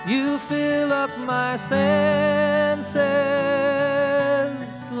You fill up my senses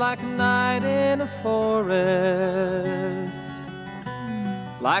like a night in a forest,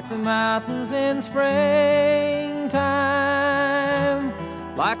 like the mountains in springtime,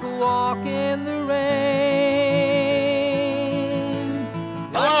 like a walk in the rain.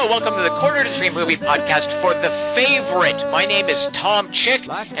 Hello, welcome to the Quarter to Three Movie Podcast for The Favorite. My name is Tom Chick,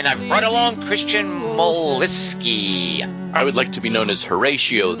 and I've brought along Christian Molesky. I would like to be known as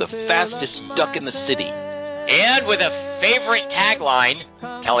Horatio, the fastest duck in the city. And with a favorite tagline,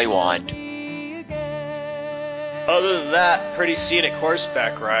 Kelly Wand. Other than that, pretty scenic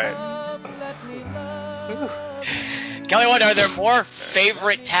horseback ride. Kelly Wand, are there more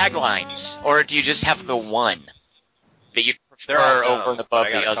favorite taglines, or do you just have the one that you prefer over and above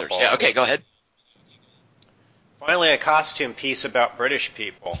the others? Yeah, okay, go ahead. Finally, a costume piece about British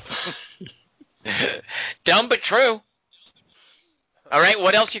people. Dumb but true. All right,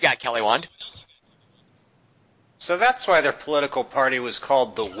 what else you got, Kelly Wand? So that's why their political party was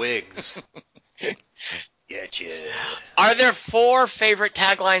called the Whigs. Getcha. Are there 4 favorite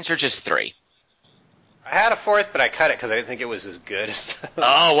taglines or just 3? I had a 4th, but I cut it because I didn't think it was as good as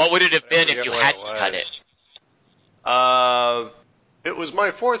Oh, what would it have been if you hadn't cut it? It was my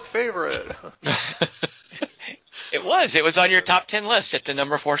 4th favorite. It was on your top 10 list at the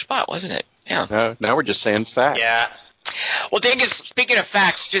number 4 spot, wasn't it? Yeah. Now we're just saying facts. Yeah. Well, Dingus, speaking of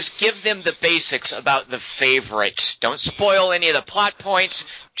facts, just give them the basics about The Favorite. Don't spoil any of the plot points,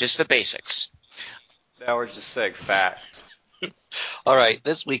 just the basics. Now we're just saying facts. All right,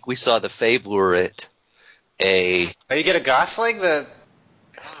 this week we saw The Favorite, Oh, you get a Gosling?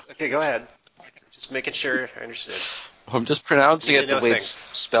 Okay, go ahead. Just making sure I understood. I'm just pronouncing it the way it's things.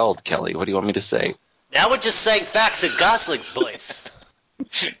 spelled, Kelly. What do you want me to say? Now we're just saying facts in Gosling's voice.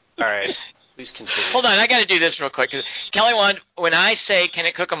 All right. Please continue. Hold on, I got to do this real quick. Because Kelly Wand, when I say, can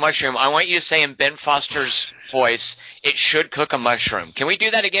it cook a mushroom, I want you to say in Ben Foster's voice, it should cook a mushroom. Can we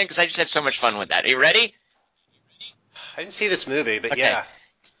do that again? Because I just had so much fun with that. Are you ready? I didn't see this movie, but Okay. yeah.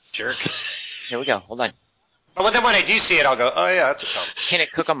 Jerk. Here we go. Hold on. But then when I do see it, I'll go, oh yeah, that's what Tom. Can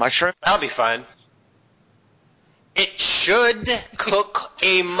it cook a mushroom? That'll be fun. It should cook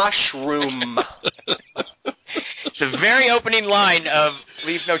a mushroom. It's the very opening line of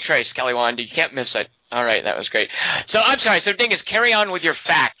Leave No Trace, Kelly Wand. You can't miss it. All right, that was great. So, I'm sorry. So, Dingus, carry on with your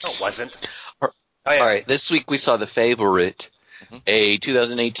facts. No, it wasn't. All right, this week we saw The Favorite, a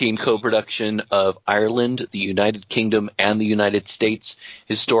 2018 co-production of Ireland, the United Kingdom, and the United States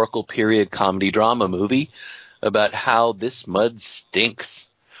historical period comedy drama movie about how this mud stinks.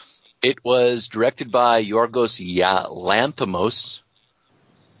 It was directed by Yorgos Lanthimos.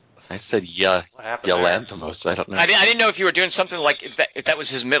 I said What happened there? Lanthimos. I don't know. I didn't know if you were doing something like if that was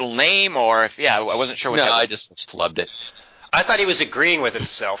his middle name or if I wasn't sure what that was. I just flubbed it. I thought he was agreeing with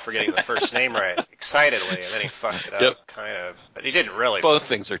himself for getting the first name right, excitedly, and then he fucked it up, kind of. But he didn't really. Both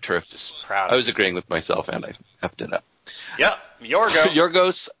things are true. Just proud of I was himself. agreeing with myself, and I effed it up. Yep,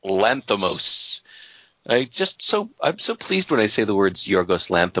 Yorgos Lanthimos. I'm so pleased when I say the words Yorgos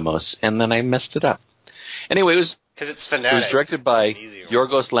Lanthimos, and then I messed it up. Anyway, because it's phonetic. It was directed by It's an easy one.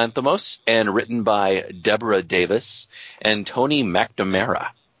 Yorgos Lanthimos and written by Deborah Davis and Tony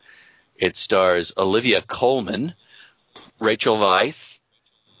McNamara. It stars Olivia Colman, Rachel Weisz,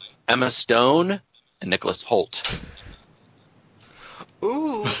 Emma Stone, and Nicholas Hoult.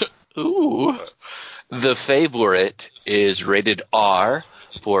 Ooh. Ooh. The Favorite is rated R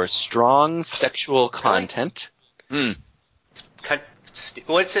for strong sexual content.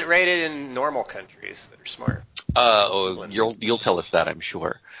 What's it rated in normal countries that are smart? You'll tell us that, I'm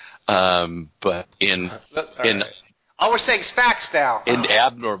sure. But in we're saying facts now. In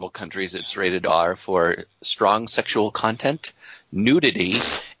abnormal countries, it's rated R for strong sexual content, nudity,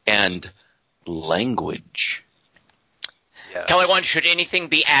 and language. Yeah. Kelly Kelly Wand, should anything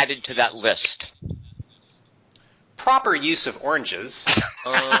be added to that list? Proper use of oranges,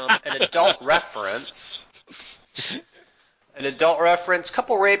 an adult reference,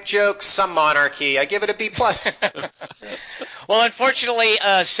 couple rape jokes, some monarchy. I give it a B+. Well, unfortunately,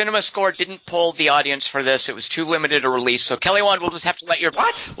 CinemaScore didn't poll the audience for this. It was too limited a release. So, Kelly Wand, we'll just have to let your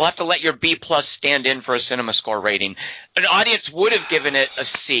We'll have to let your B+ stand in for a CinemaScore rating. An audience would have given it a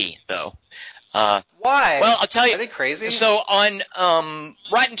C, though. Why? Well, I'll tell you. Are they crazy? So on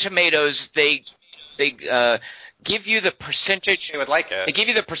Rotten Tomatoes, they give you the percentage. They would like it. They give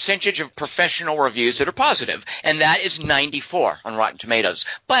you the percentage of professional reviews that are positive, and that is 94 on Rotten Tomatoes.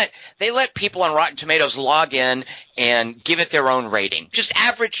 But they let people on Rotten Tomatoes log in and give it their own rating. Just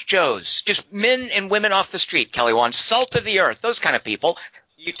average Joes, just men and women off the street, Kelly Wand, salt of the earth, those kind of people.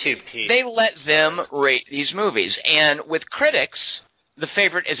 YouTube Pete. They let them rate these movies, and with critics, the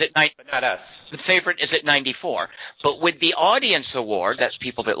favorite is at But not us. The favorite is at 94. But with the audience award, that's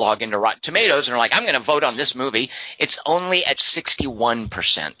people that log into Rotten Tomatoes and are like, I'm going to vote on this movie, it's only at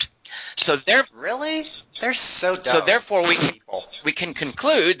 61%. So Really? They're so dumb. So therefore, we can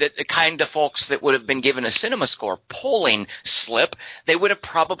conclude that the kind of folks that would have been given a Cinema Score polling slip, they would have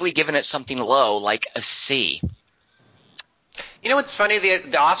probably given it something low, like a C. You know what's funny? The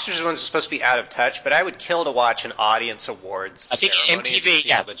Oscars ones are supposed to be out of touch, but I would kill to watch an audience awards I think ceremony to MTV,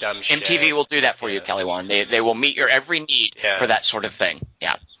 see all the dumb shit. MTV will do that for you, Kelly Wand. They will meet your every need for that sort of thing.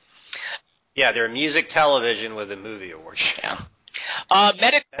 Yeah. Yeah, they're music television with a movie award show. Yeah.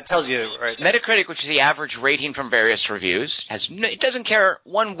 That tells you right there. Metacritic, which is the average rating from various reviews, it doesn't care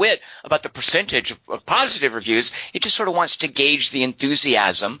one whit about the percentage of positive reviews. It just sort of wants to gauge the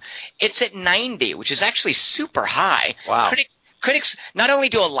enthusiasm. It's at 90, which is actually super high. Wow. Critics, not only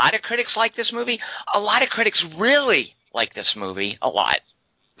do a lot of critics like this movie, a lot of critics really like this movie a lot.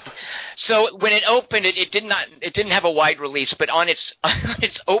 So when it opened, it didn't have a wide release, but on its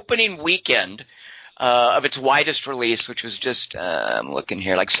opening weekend of its widest release, which was just I'm looking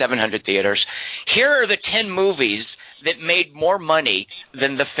here, like 700 theaters. Here are the 10 movies that made more money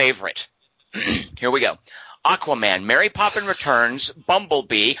than The Favorite. Here we go. Aquaman, Mary Poppins Returns,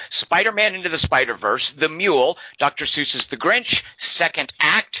 Bumblebee, Spider-Man Into the Spider-Verse, The Mule, Dr. Seuss's The Grinch, Second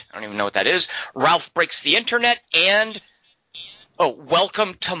Act, I don't even know what that is, Ralph Breaks the Internet, and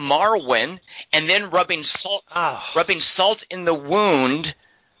Welcome to Marwen, and then rubbing salt in the wound,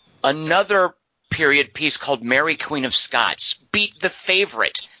 another period piece called Mary Queen of Scots. Beat The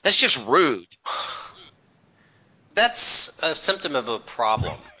Favorite. That's just rude. That's a symptom of a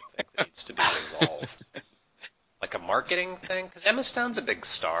problem that needs to be resolved. Like a marketing thing? Because Emma Stone's a big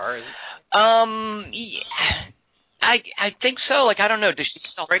star, isn't she? I think so. Like, I don't know. Does she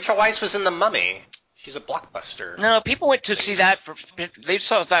still? Rachel Weisz was in The Mummy. She's a blockbuster. No, people went to see that they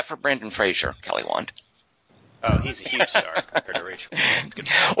saw that for Brendan Fraser, Kelly Wand. Oh, he's a huge star compared to Rachel.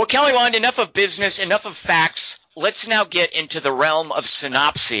 Well, Kelly Wand, enough of business, enough of facts. Let's now get into the realm of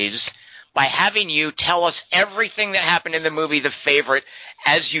synopses by having you tell us everything that happened in the movie The Favorite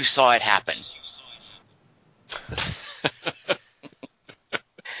as you saw it happen.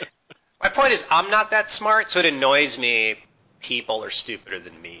 My point is, I'm not that smart, so it annoys me people are stupider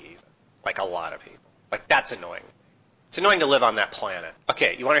than me, like a lot of people. Like, that's annoying. It's annoying to live on that planet.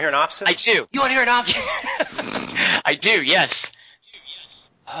 Okay, you want to hear an opsis? I do. You want to hear an opsis? I do, yes.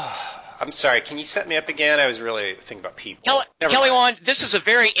 I'm sorry, can you set me up again? I was really thinking about people. Kelly Wand, this is a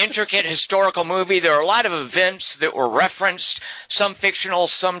very intricate historical movie. There are a lot of events that were referenced, some fictional,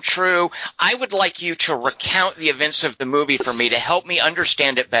 some true. I would like you to recount the events of the movie for me to help me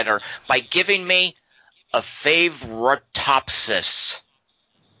understand it better by giving me a favoritopsis.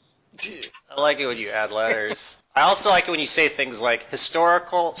 I like it when you add letters. I also like it when you say things like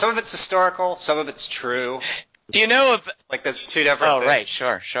historical. Some of it's historical, some of it's true. Do you know of... Like, that's two different things. Oh, right,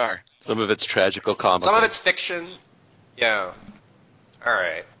 sure. Some of it's tragical comical. Some of it's fiction. Yeah. All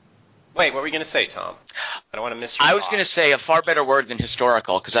right. Wait, what were you going to say, Tom? I don't want to miss your I was going to say a far better word than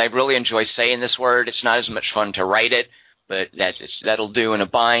historical, because I really enjoy saying this word. It's not as much fun to write it, but that'll do in a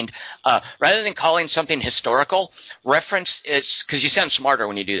bind. Rather than calling something historical, reference it's because you sound smarter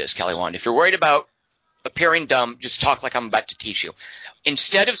when you do this, Kelly Wand. If you're worried about appearing dumb, just talk like I'm about to teach you.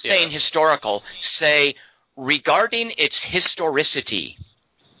 Instead of saying historical, say regarding its historicity.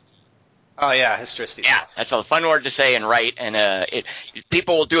 Oh, yeah, historicity. Yeah, that's a fun word to say and write, and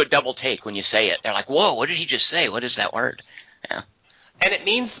people will do a double take when you say it. They're like, whoa, what did he just say? What is that word? Yeah. And it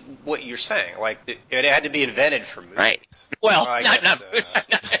means what you're saying. Like, it had to be invented for movies. Right. Well, it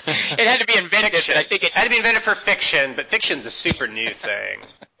had to be invented. Fiction. I think it had to be invented for fiction, but fiction's a super new thing.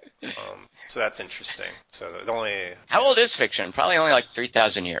 So that's interesting. So there's only... How old is fiction? Probably only like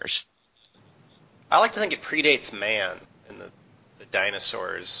 3,000 years. I like to think it predates man, and the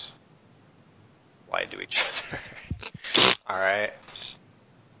dinosaurs lied to each other. All right.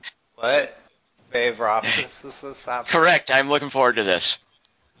 What? Favoropsis? Correct. I'm looking forward to this.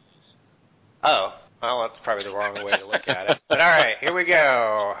 Oh. Well, that's probably the wrong way to look at it. But all right, here we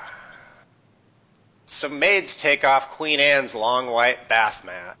go. Some maids take off Queen Anne's long white bath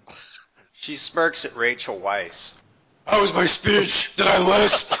mat. She smirks at Rachel Weisz. How was my speech? Did I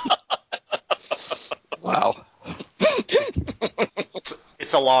lisp? Wow.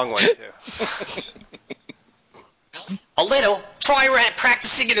 It's a long one, too. A little. Try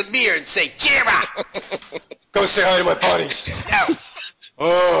practicing in a mirror and say, Jira! Go say hi to my buddies. No.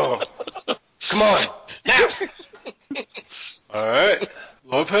 Oh. Come on. No. All right.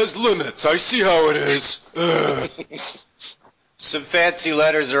 Love has limits. I see how it is. Some fancy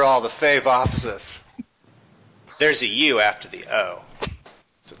letters are all the fave opposites. There's a U after the O.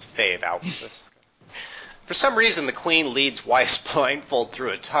 It's fave Alpsis. For some reason, the Queen leads Weiss blindfold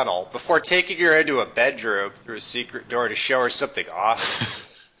through a tunnel before taking her into a bedroom through a secret door to show her something awesome.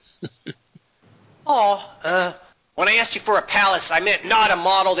 When I asked you for a palace, I meant not a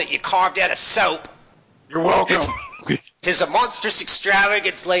model that you carved out of soap. You're welcome. 'Tis a monstrous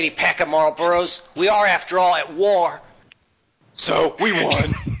extravagance, Lady Peck of Marlboroughs. We are, after all, at war. So, we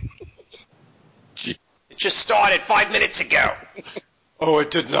won. It just started 5 minutes ago. Oh, I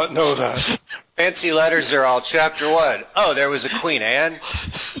did not know that. Fancy letters are all chapter 1. Oh, there was a Queen Anne.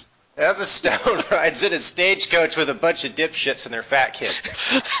 Emma Stone rides in a stagecoach with a bunch of dipshits and their fat kids.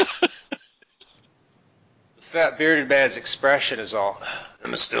 The fat bearded man's expression is all,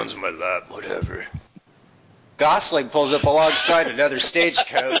 Emma Stone's in my lap, whatever. Gosling pulls up alongside another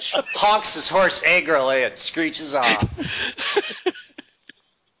stagecoach, honks his horse angrily, and screeches off.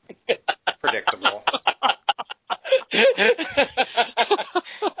 Predictable.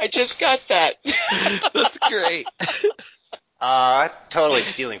 I just got that. That's great. I'm totally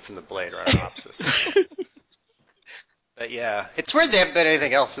stealing from the Blade Runner Opsis. But yeah, it's weird they haven't been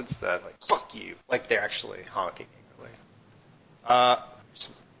anything else since then. Like, fuck you. Like, they're actually honking angrily.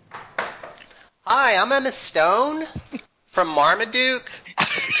 Hi, I'm Emma Stone from Marmaduke,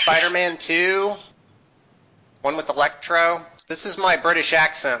 Spider-Man 2, one with Electro. This is my British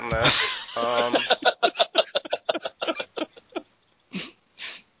accent in this.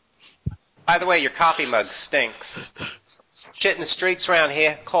 By the way, your coffee mug stinks. Shit in the streets around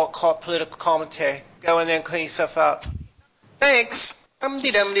here. Call political commentary. Go in there and clean yourself up. Thanks.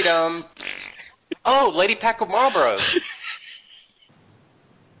 Dum-de-dum-de-dum. Oh, Lady Peck of Marlboroughs.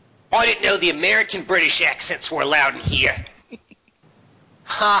 I didn't know the American-British accents were allowed in here.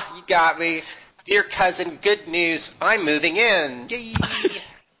 Ha, you got me. Dear cousin, good news. I'm moving in. Yay.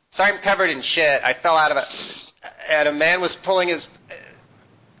 Sorry I'm covered in shit. I fell out of it. And a man was pulling his...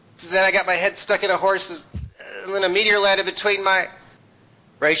 Then I got my head stuck in a horse's... And then a meteor landed between my...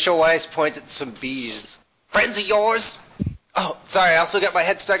 Rachel Weisz points at some bees. Friends of yours? Oh, sorry, I also got my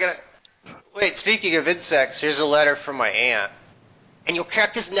head stuck in a... Wait, speaking of insects, here's a letter from my aunt. And your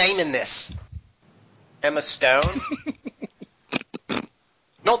character's name in this? Emma Stone?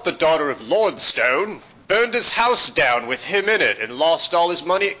 Not the daughter of Lord Stone. Burned his house down with him in it and lost all his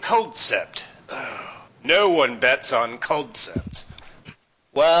money at Coldcept. No one bets on Coldcept.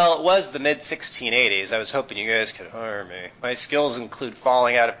 Well, it was the mid-1680s. I was hoping you guys could hire me. My skills include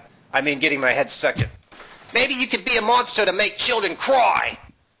getting my head stuck in... Maybe you could be a monster to make children cry.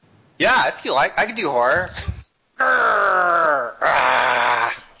 Yeah, if you like. I could do horror.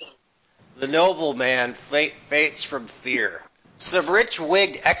 The nobleman faints from fear. Some rich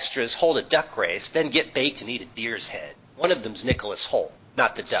wigged extras hold a duck race, then get baked and eat a deer's head. One of them's Nicholas Holt,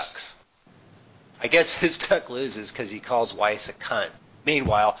 not the ducks. I guess his duck loses because he calls Weiss a cunt.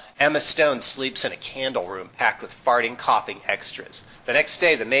 Meanwhile, Emma Stone sleeps in a candle room packed with farting, coughing extras. The next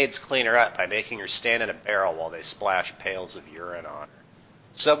day, the maids clean her up by making her stand in a barrel while they splash pails of urine on her.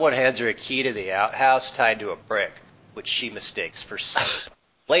 Someone hands her a key to the outhouse tied to a brick, which she mistakes for soap.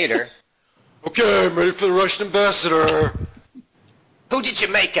 Later, okay, I'm ready for the Russian ambassador. Who did you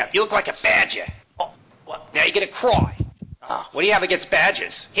make up? You look like a badger. Oh, well, now you're going to cry. What do you have against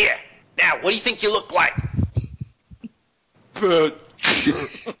badgers? Here, now, what do you think you look like?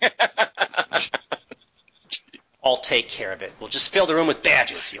 I'll take care of it. We'll just fill the room with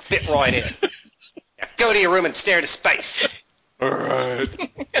badgers. You'll fit right in. Now go to your room and stare into space. All right.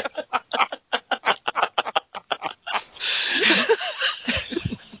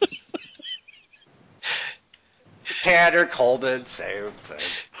 Tanner, Coleman, same thing.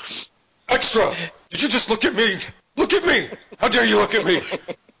 Extra! Did you just look at me? Look at me! How dare you look at me?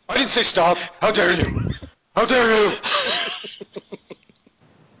 I didn't say stop. How dare you? How dare you?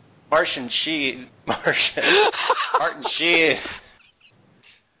 Martin Sheen.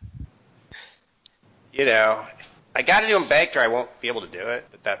 You know, I got to do him baked or I won't be able to do it,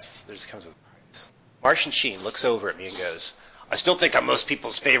 but there's comes with a price. Martin Sheen looks over at me and goes, I still think I'm most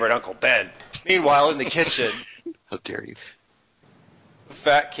people's favorite Uncle Ben. Meanwhile, in the kitchen... How dare you? The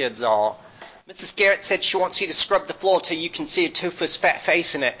fat kid's all, Mrs. Garrett said she wants you to scrub the floor till you can see a toothless fat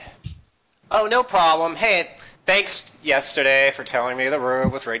face in it. Oh, no problem. Hey, thanks yesterday for telling me the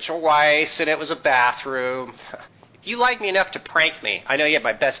room with Rachel Weisz and it was a bathroom. If you like me enough to prank me, I know you have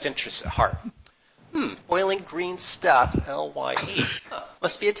my best interests at heart. Boiling green stuff, L-Y-E.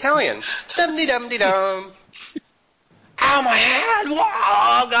 Must be Italian. Dum-de-dum-de-dum. Ow, my hand!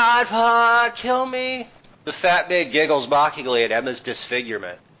 Oh, God, fuck, kill me. The fat maid giggles mockingly at Emma's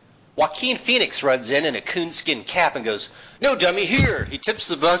disfigurement. Joaquin Phoenix runs in a coonskin cap and goes, no, dummy, here! He tips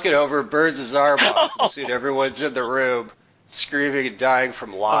the bucket over and burns his arm off, and soon everyone's in the room. screaming and dying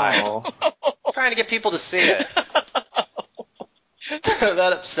from lye. Oh. Trying to get people to see it.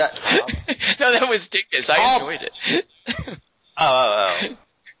 That upset Tom. No, that was Dingus. I enjoyed it. Oh.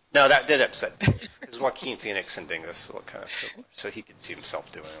 No, that did upset Dingus, because Joaquin Phoenix and Dingus look kind of similar, so he could see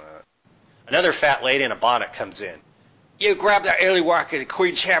himself doing that. Another fat lady in a bonnet comes in. You grab that early walker, the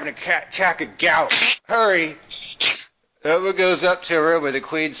Queen's having a attack of gout. Hurry! Emma goes up to her room where the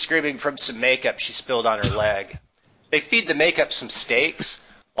Queen's screaming from some makeup she spilled on her leg. They feed the makeup some steaks,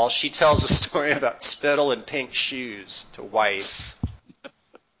 while she tells a story about spittle and pink shoes to Weiss.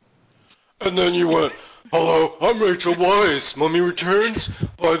 And then you went, hello, I'm Rachel Weisz. Mummy Returns?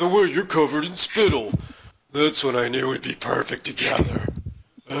 By the way, you're covered in spittle. That's when I knew we'd be perfect together.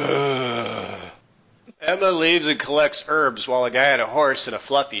 Emma leaves and collects herbs while a guy in a horse in a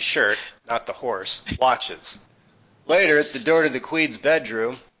fluffy shirt, not the horse, watches. Later, at the door to the Queen's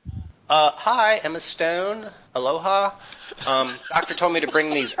bedroom, hi, Emma Stone. Aloha. Doctor told me to bring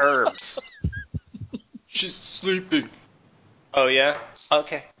these herbs. She's sleeping. Oh, yeah?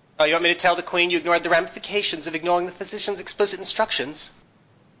 Okay. Oh, you want me to tell the Queen you ignored the ramifications of ignoring the physician's explicit instructions?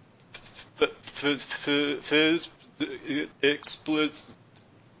 Explicit.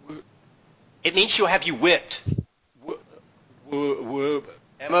 It means she'll have you whipped.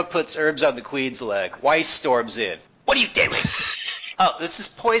 Emma puts herbs on the Queen's leg. Weiss storms in. What are you doing? Oh, this is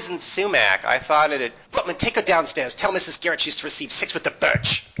poison sumac. I thought it had... Footman, take her downstairs. Tell Mrs. Garrett she's to receive 6 with the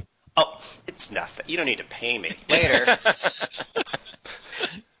birch. Oh, it's nothing. You don't need to pay me. Later.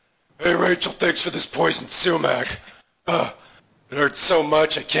 Hey, Rachel, thanks for this poison sumac. It hurts so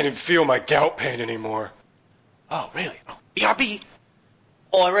much I can't even feel my gout pain anymore. Oh, really? Oh, BRB.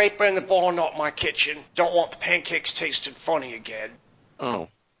 All right, bring the ball not my kitchen. Don't want the pancakes tasting funny again. Oh.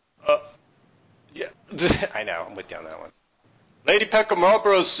 Yeah. I know, I'm with you on that one. Lady Peckham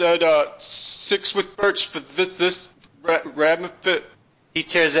Marlborough said, 6 with birch for this ramifit. He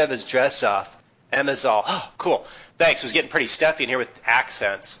tears Emma's dress off. Emma's all, oh, cool. Thanks, it was getting pretty stuffy in here with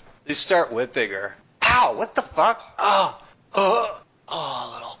accents. They start whipping her. Ow, what the fuck? Oh, a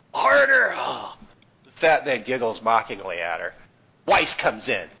little harder. Oh. The fat man giggles mockingly at her. Weiss comes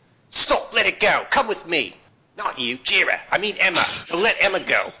in. Stop, let it go. Come with me. Not you, Jira. I mean Emma. No, let Emma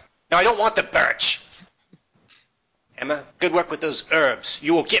go. No, I don't want the birch. Emma, good work with those herbs.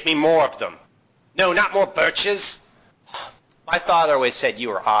 You will get me more of them. No, not more birches. My father always said you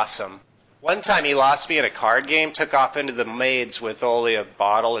were awesome. One time he lost me in a card game, took off into the maids with only a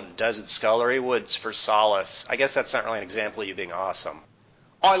bottle and a dozen scullery woods for solace. I guess that's not really an example of you being awesome.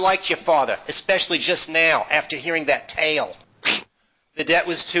 I liked your father, especially just now, after hearing that tale. The debt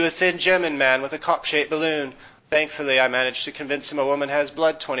was to a thin German man with a cock-shaped balloon. Thankfully, I managed to convince him a woman has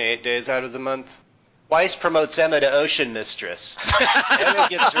blood 28 days out of the month. Weiss promotes Emma to ocean mistress. Emma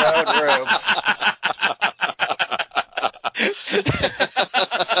gets her own room.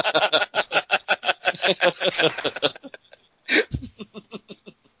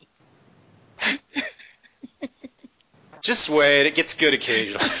 Just wait, it gets good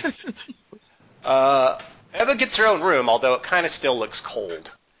occasionally. Emma gets her own room, although it kind of still looks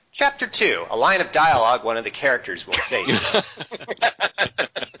cold. Chapter 2, a line of dialogue one of the characters will say so.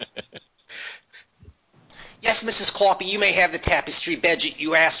 Yes, Mrs. Cloppy, you may have the tapestry budget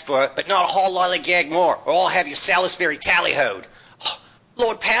you asked for, but not a whole lollygag more, or I'll have your Salisbury tally-hoed. Oh,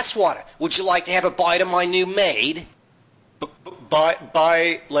 Lord Passwater, would you like to have a bite of my new maid?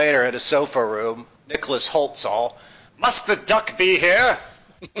 Bye later at a sofa room. Nicholas Holt's all, must the duck be here?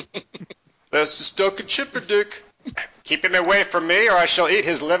 Fastest duck in Chipperdick. Keep him away from me, or I shall eat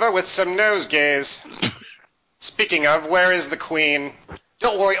his liver with some nosegays. Speaking of, where is the Queen?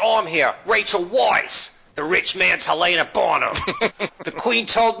 Don't worry, I'm here. Rachel Weisz, the rich man's Helena Bonham. The Queen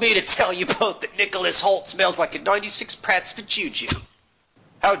told me to tell you both that Nicholas Holt smells like a 96 Pratts for Juju.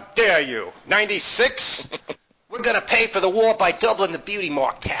 How dare you? 96? We're gonna pay for the war by doubling the beauty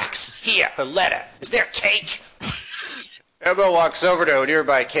mark tax. Here, her letter. Is there cake? Emma walks over to a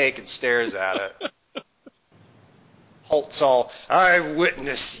nearby cake and stares at it. Holt's all, I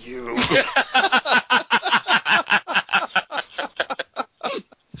witness you.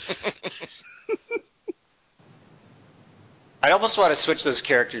 I almost want to switch those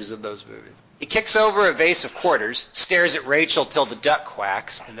characters in those movies. He kicks over a vase of quarters, stares at Rachel till the duck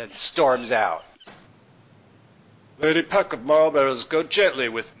quacks, and then storms out. Lady Peckham Marlboroughs go gently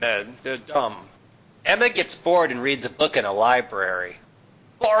with men. They're dumb. Emma gets bored and reads a book in a library.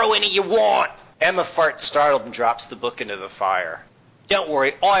 Borrow any you want. Emma farts startled and drops the book into the fire. Don't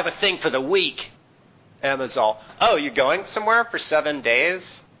worry, I have a thing for the week. Emma's all, oh, you going somewhere for 7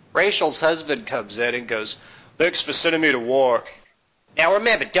 days? Rachel's husband comes in and goes, thanks for sending me to war. Now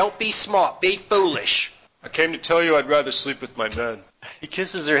remember, don't be smart, be foolish. I came to tell you I'd rather sleep with my men. He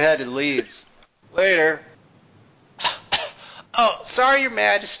kisses her head and leaves. Later. Oh, sorry, Your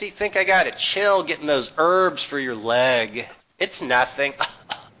Majesty. Think I got a chill getting those herbs for your leg. It's nothing.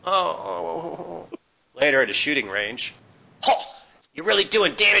 Oh. Later at a shooting range. Oh, you're really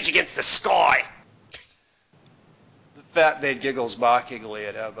doing damage against the sky. The fat maid giggles mockingly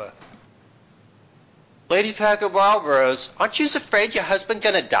at Emma. Lady Paco Marlboroughs, aren't you afraid your husband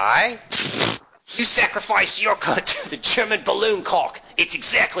gonna die? You sacrificed your cunt to the German balloon cock. It's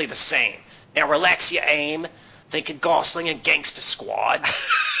exactly the same. Now relax your aim. Think of Gosling and Gangster Squad.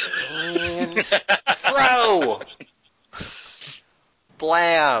 And throw!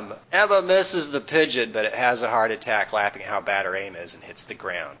 Blam! Emma misses the pigeon, but it has a heart attack laughing at how bad her aim is and hits the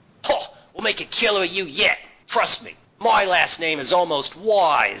ground. Oh, we'll make a killer of you yet. Trust me. My last name is almost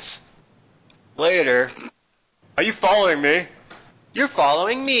Wise. Later. Are you following me? You're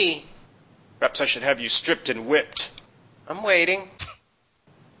following me. Perhaps I should have you stripped and whipped. I'm waiting.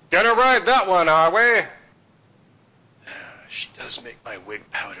 Gonna ride that one, are we? She does make my wig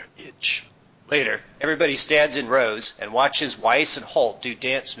powder itch. Later, everybody stands in rows and watches Weiss and Holt do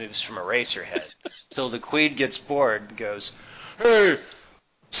dance moves from Eraserhead, till the Queen gets bored and goes, Hey,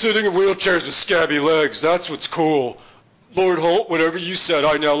 sitting in wheelchairs with scabby legs, that's what's cool. Lord Holt, whatever you said,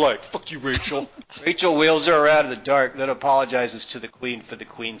 I now like. Fuck you, Rachel. Rachel wheels her around in the dark, then apologizes to the Queen for the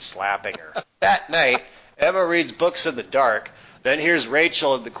Queen slapping her. That night, Emma reads books in the dark, then hears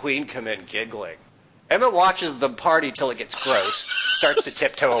Rachel and the Queen come in giggling. Emma watches the party till it gets gross and starts to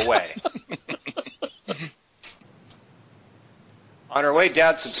tiptoe away. On her way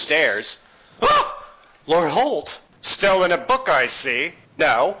down some stairs, Lord Holt! Still in a book, I see.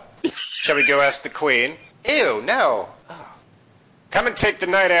 No. Shall we go ask the Queen? Ew, no. Oh. Come and take the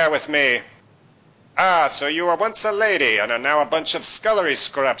night air with me. Ah, so you were once a lady and are now a bunch of scullery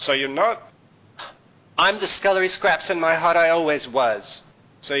scraps, are you not? I'm the scullery scraps in my heart, I always was.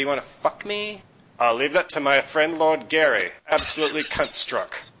 So you want to fuck me? I'll leave that to my friend Lord Gary, absolutely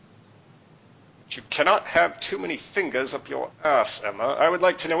cunt-struck. But you cannot have too many fingers up your ass, Emma. I would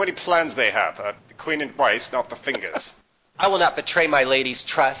like to know any plans they have. The Queen and Weiss, not the fingers. I will not betray my lady's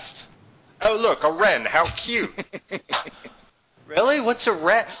trust. Oh, look, a wren. How cute. Really? What's a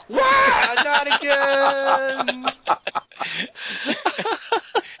wren? Wah! Not again!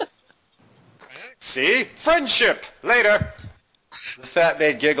 See? Friendship! Later! The fat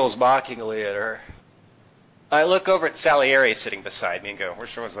maid giggles mockingly at her. I look over at Salieri sitting beside me and go,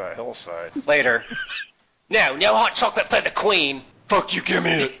 which one's that hillside? Later. No hot chocolate for the Queen. Fuck you, give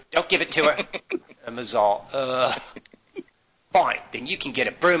me it. Don't give it to her. Emma's all, Fine, then you can get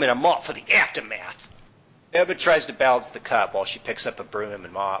a broom and a mop for the aftermath. Emma tries to balance the cup while she picks up a broom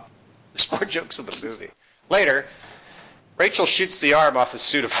and mop. There's more jokes in the movie. Later, Rachel shoots the arm off a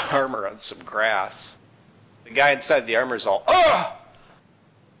suit of armor on some grass. The guy inside the armor is all, ugh!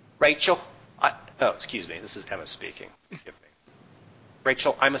 Rachel, excuse me, this is Emma speaking. Forgive me.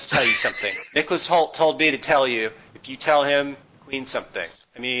 Rachel, I must tell you something. Nicholas Holt told me to tell you if you tell him, Queen something.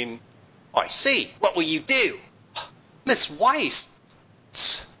 I see. What will you do? Miss Weiss.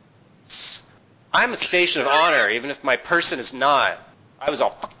 I'm a station of honor, even if my person is not. I was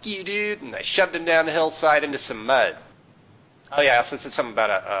all, fuck you, dude, and I shoved him down the hillside into some mud. Oh yeah, I also said something about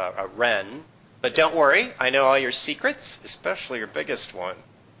a wren. But don't worry, I know all your secrets, especially your biggest one.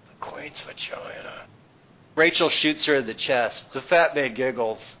 The Queen's vagina. Rachel shoots her in the chest. The fat maid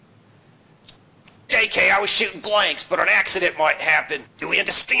giggles. JK, I was shooting blanks, but an accident might happen. Do we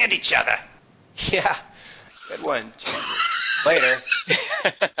understand each other? Yeah, good one, Jesus. Later.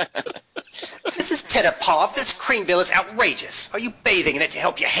 Mrs. Tedderpov, this cream bill is outrageous. Are you bathing in it to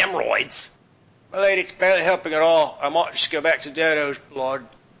help your hemorrhoids? My lady, it's barely helping at all. I might just go back to Dado's blood.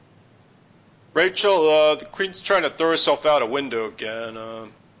 Rachel, the Queen's trying to throw herself out a window again.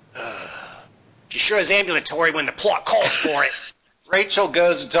 She sure is ambulatory when the plot calls for it. Rachel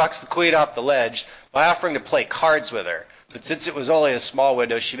goes and talks the Queen off the ledge by offering to play cards with her. But since it was only a small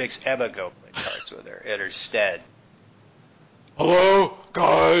window, she makes Emma go play cards with her in her stead. Hello,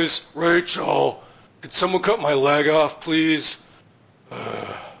 guys, Rachel. Could someone cut my leg off, please?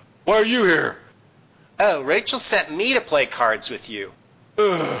 Why are you here? Oh, Rachel sent me to play cards with you.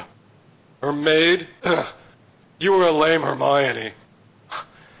 Her maid? You were a lame Hermione.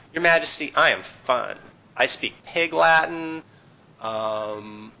 Your Majesty, I am fun. I speak Pig Latin. I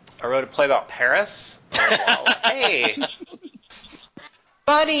wrote a play about Paris. Hey!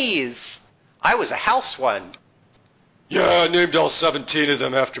 Bunnies! I was a house one. Yeah, I named all 17 of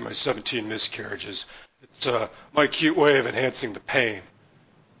them after my 17 miscarriages. It's my cute way of enhancing the pain.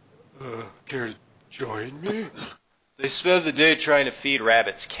 Care to join me? They spend the day trying to feed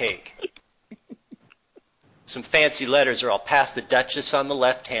rabbits cake. Some fancy letters are all past the Duchess on the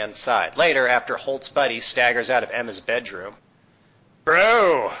left-hand side. Later, after Holt's buddy staggers out of Emma's bedroom.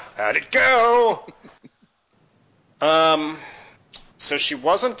 Bro, how'd it go? So she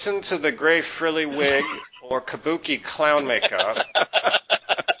wasn't into the gray frilly wig or kabuki clown makeup.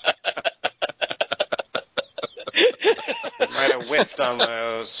 Might have whiffed on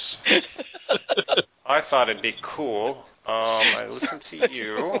those. I thought it'd be cool. I listened to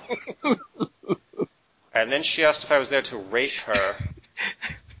you. And then she asked if I was there to rape her.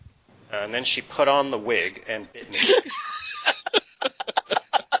 And then she put on the wig and bit me.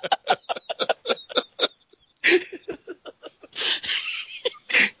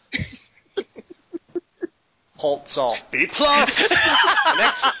 Holt's all B+.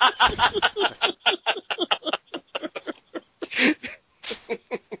 Next.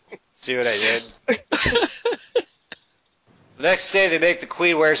 See what I did? The next day, they make the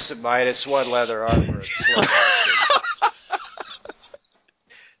Queen wear some -1 leather armor in slow motion.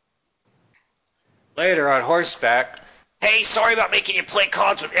 Later, on horseback, hey, sorry about making you play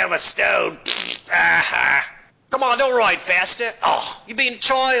cards with Emma Stone. Come on, don't ride faster. Oh, you're being a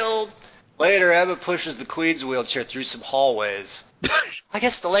child. Later, Emma pushes the Queen's wheelchair through some hallways. I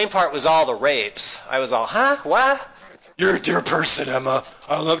guess the lame part was all the rapes. I was all, huh? What? You're a dear person, Emma.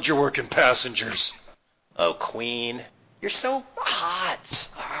 I loved your work in Passengers. Oh, Queen. You're so hot.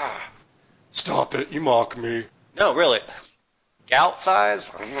 Stop it. You mock me. No, really. Gout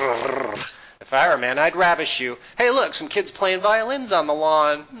thighs? If I were a man, I'd ravish you. Hey, look, some kids playing violins on the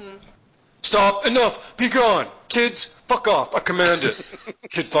lawn. Stop. Enough. Be gone. Kids, fuck off. I command it.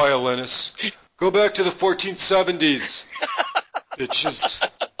 Kid violinists. Go back to the 1470s. Bitches.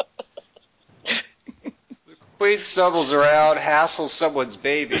 The Queen stumbles around, hassles someone's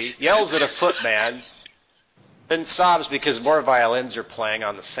baby, yells at a footman, then sobs because more violins are playing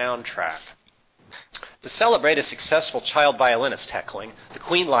on the soundtrack. To celebrate a successful child violinist heckling, the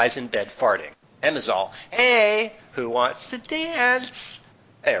Queen lies in bed farting. Emma's all, hey, who wants to dance?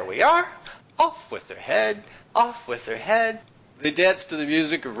 There we are. Off with her head, off with her head. They dance to the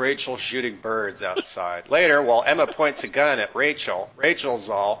music of Rachel shooting birds outside. Later, while Emma points a gun at Rachel, Rachel's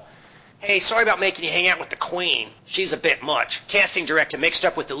all, hey, sorry about making you hang out with the Queen. She's a bit much. Casting director mixed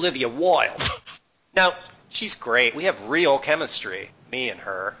up with Olivia Wilde. Now, she's great. We have real chemistry, me and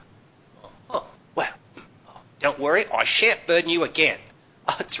her. Oh, well, don't worry. I shan't burden you again.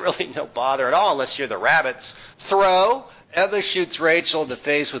 Oh, it's really no bother at all unless you're the rabbits. Throw. Emma shoots Rachel in the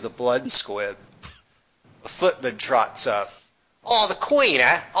face with a blood squib. A footman trots up. Oh, the Queen,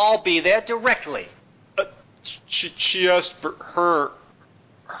 eh? I'll be there directly. She asked for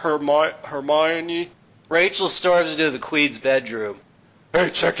Hermione. Rachel storms into the Queen's bedroom. Hey,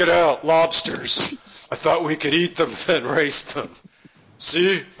 check it out. Lobsters. I thought we could eat them, then race them.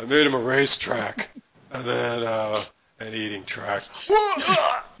 See? I made him a racetrack. And then, an eating track.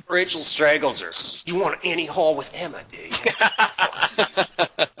 Rachel strangles her. You want any hall with Emma, do you?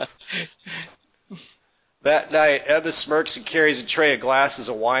 That night, Emma smirks and carries a tray of glasses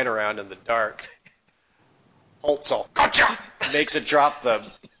of wine around in the dark. Holt's all, gotcha! Makes her drop them.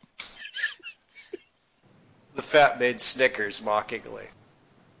 The fat maid snickers mockingly.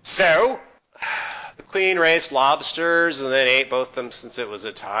 So, the Queen raced lobsters and then ate both of them since it was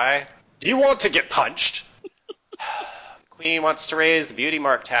a tie. Do you want to get punched? The Queen wants to raise the beauty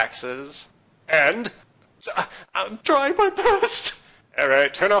mark taxes. And? I'm trying my best. All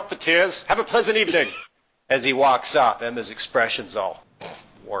right, turn off the tears. Have a pleasant evening. As he walks off, Emma's expression's all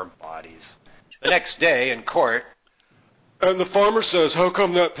warm bodies. The next day, in court... And the farmer says, how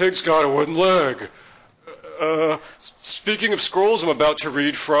come that pig's got a wooden leg? Speaking of scrolls I'm about to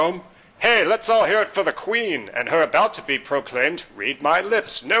read from... Hey, let's all hear it for the Queen, and her about to be proclaimed, read my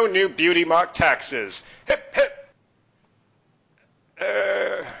lips, no new beauty mark taxes. Hip, hip.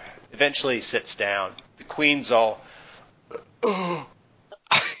 Eventually he sits down. The Queen's all...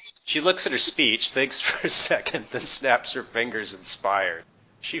 She looks at her speech, thinks for a second, then snaps her fingers inspired.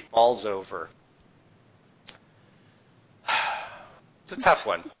 She falls over. It's a tough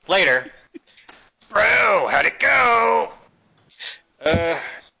one. Later. Bro, how'd it go?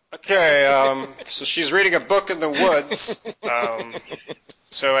 Okay, so she's reading a book in the woods.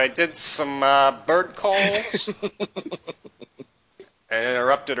 So I did some bird calls and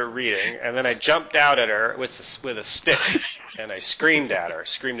interrupted her reading, and then I jumped out at her with a stick, and I screamed at her,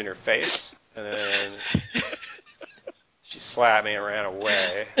 screamed in her face, and then she slapped me and ran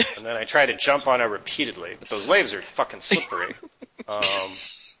away, and then I tried to jump on her repeatedly, but those waves are fucking slippery.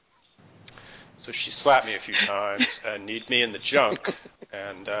 So she slapped me a few times and kneed me in the junk,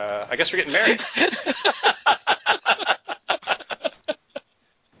 and I guess we're getting married.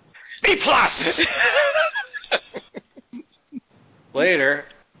 B+! Later.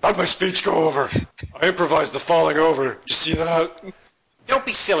 How'd my speech go over? I improvised the falling over. Did you see that? Don't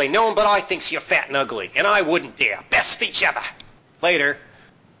be silly. No one but I thinks you're fat and ugly, and I wouldn't dare. Best speech ever. Later.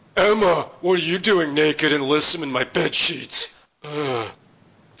 Emma, what are you doing naked and lissom in my bed sheets? Oh,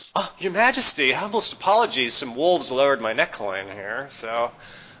 Your Majesty, humblest apologies. Some wolves lowered my neckline here, so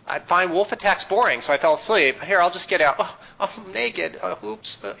I find wolf attacks boring, so I fell asleep. Here, I'll just get out. Oh, I'm naked.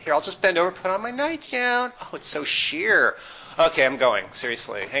 Oops. Here, I'll just bend over, put on my nightgown. Oh, it's so sheer. Okay, I'm going.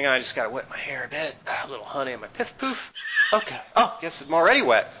 Seriously. Hang on, I just gotta wet my hair a bit. A little honey on my piff poof. Okay. Oh, guess I'm already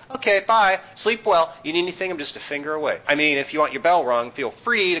wet. Okay, bye. Sleep well. You need anything? I'm just a finger away. I mean, if you want your bell rung, feel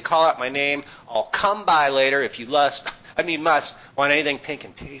free to call out my name. I'll come by later if you must. Want anything pink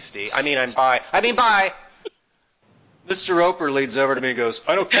and tasty. Bye. Mr. Roper leans over to me and goes,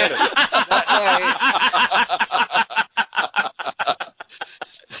 I don't get it.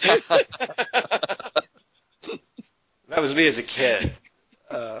 That was me as a kid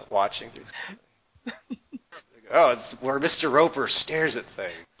watching these. Oh, it's where Mr. Roper stares at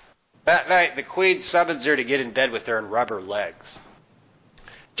things. That night, the Queen summons her to get in bed with her in rubber legs.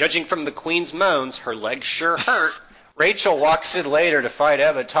 Judging from the Queen's moans, her legs sure hurt. Rachel walks in later to find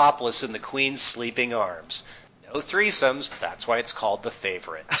Emma topless in the Queen's sleeping arms. No threesomes, that's why it's called The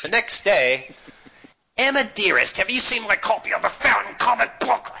Favorite. The next day, Emma, dearest, have you seen my copy of the Fountain comic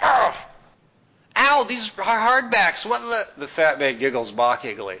book? Oh. Ow, these are hardbacks. What the fat maid giggles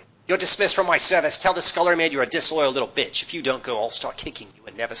mockingly. You're dismissed from my service. Tell the scullery maid you're a disloyal little bitch. If you don't go, I'll start kicking you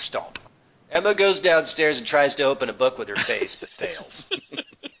and never stop. Emma goes downstairs and tries to open a book with her face, but fails.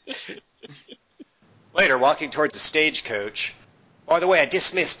 Later, walking towards a stagecoach. By the way, I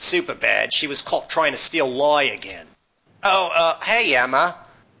dismissed Superbad. She was caught trying to steal Lie again. Oh, hey, Emma.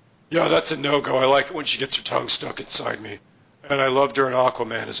 Yeah, that's a no-go. I like it when she gets her tongue stuck inside me. And I loved her in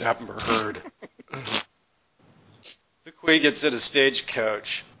Aquaman as Amber Heard. The Queen gets in a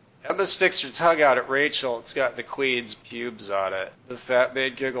stagecoach. Emma sticks her tongue out at Rachel. It's got the Queen's pubes on it. The fat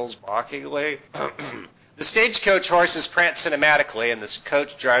maid giggles mockingly. The stagecoach horses prance cinematically, and this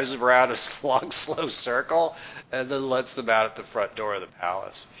coach drives them around a long, slow circle, and then lets them out at the front door of the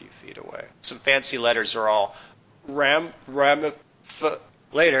palace, a few feet away. Some fancy letters are all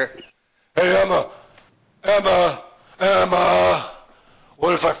later. Hey, Emma!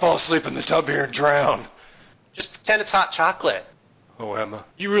 What if I fall asleep in the tub here and drown? Just pretend it's hot chocolate. Oh, Emma,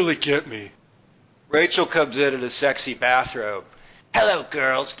 you really get me. Rachel comes in a sexy bathrobe. Hello,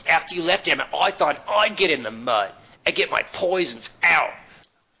 girls. After you left, Emma, I thought I'd get in the mud and get my poisons out.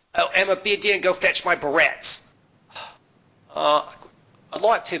 Oh, Emma, be a dear and go fetch my barrettes. I'd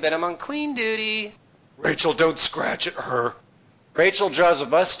like to, but I'm on Queen duty. Rachel, don't scratch at her. Rachel draws a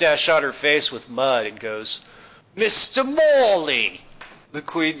mustache on her face with mud and goes, Mr. Morley. The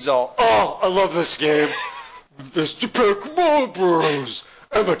Queen's all, oh, I love this game. Mr. Pokemon Bros.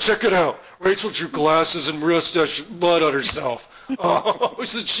 Emma, check it out. Rachel drew glasses and mustache mud on herself. Oh,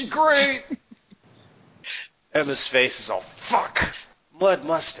 isn't she great? Emma's face is all, fuck. Mud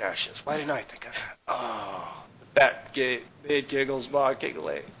mustaches. Why didn't I think of that? Oh. The fat gay maid giggles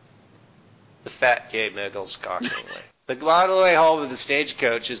mockingly. The fat gay giggles cockingly. The way home of the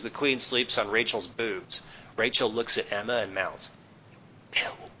stagecoach is the Queen sleeps on Rachel's boobs. Rachel looks at Emma and mouths,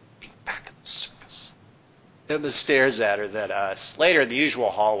 Bill will be back in the circus. Emma stares at her, then us. Later, in the usual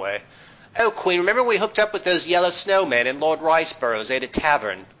hallway. Oh, Queen, remember we hooked up with those yellow snowmen in Lord Riceborough's at a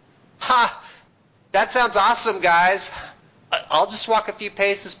tavern? Ha! That sounds awesome, guys. I'll just walk a few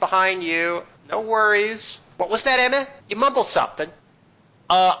paces behind you. No worries. What was that, Emma? You mumbled something.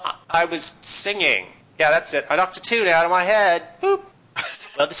 I was singing. Yeah, that's it. I knocked a tune out of my head. Boop.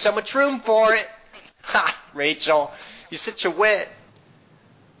 Well, there's so much room for it. Ha, Rachel, you're such a wit.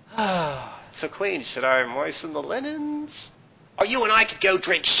 So, Queen, should I moisten the linens? Or you and I could go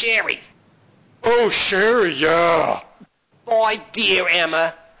drink sherry. Oh, sherry, yeah. Boy, dear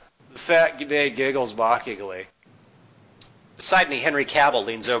Emma. The fat maid giggles mockingly. Beside me, Henry Cavill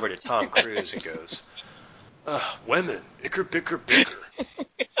leans over to Tom Cruise and goes, women, bicker, bicker, bicker.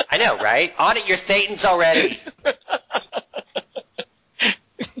 I know, right? Audit your thetans already.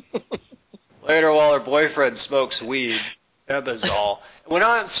 Later, while her boyfriend smokes weed, Emma's all, when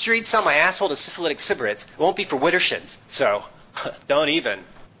I'm on the streets on my asshole to syphilitic cigarettes, it won't be for Widdershins, so don't even.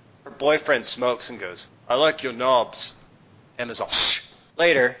 Her boyfriend smokes and goes, I like your knobs. Emma's all, shh.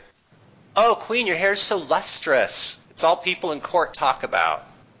 Later, oh, Queen, your hair's so lustrous. It's all people in court talk about.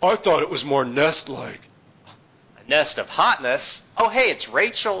 I thought it was more nest-like. A nest of hotness? Oh, hey, it's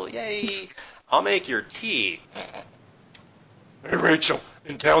Rachel. Yay. I'll make your tea. Hey, Rachel,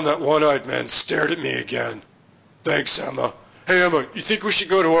 in town that one-eyed man stared at me again. Thanks, Emma. Hey, Emma, you think we should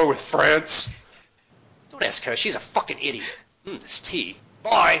go to war with France? Don't ask her. She's a fucking idiot. This tea.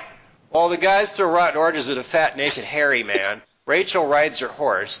 Bye. While the guys throw rotten oranges at a fat, naked, hairy man, Rachel rides her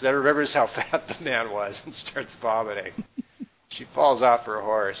horse, then remembers how fat the man was and starts vomiting. She falls off her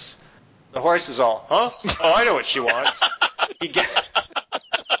horse. The horse is all, huh? Oh, I know what she wants.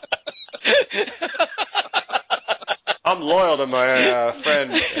 I'm loyal to my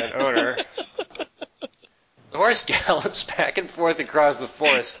friend and owner. The horse gallops back and forth across the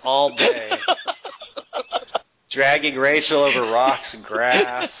forest all day, dragging Rachel over rocks and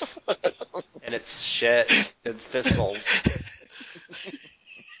grass, and its shit and thistles.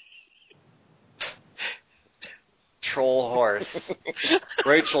 Troll horse.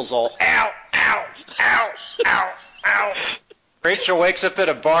 Rachel's all, ow, ow, ow, ow, ow. Rachel wakes up in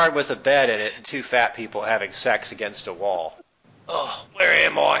a barn with a bed in it and two fat people having sex against a wall. Oh, where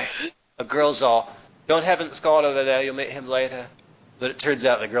am I? A girl's all, don't have him Scott over there, you'll meet him later. But it turns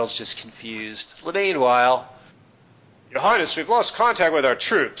out the girl's just confused. Meanwhile, Your Highness, we've lost contact with our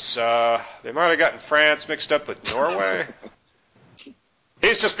troops. They might have gotten France mixed up with Norway.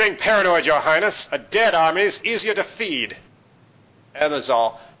 He's just being paranoid, Your Highness. A dead army's easier to feed. Emma's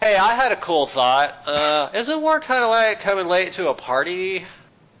all, hey, I had a cool thought. Isn't war kind of like coming late to a party?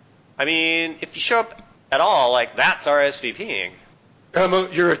 I mean, if you show up at all, like, that's RSVPing. Emma,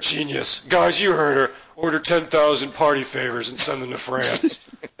 you're a genius. Guys, you heard her. Order 10,000 party favors and send them to France.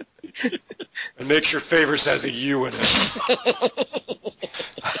 And make sure favors has a U in it.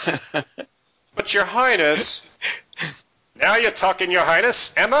 But Your Highness... Now you're talking, Your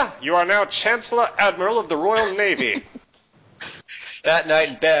Highness. Emma, you are now Chancellor Admiral of the Royal Navy. That night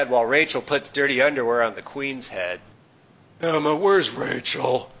in bed, while Rachel puts dirty underwear on the Queen's head. Emma, where's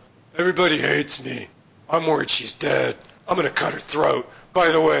Rachel? Everybody hates me. I'm worried she's dead. I'm gonna cut her throat. By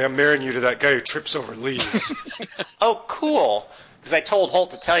the way, I'm marrying you to that guy who trips over leaves. Oh, cool. Because I told Holt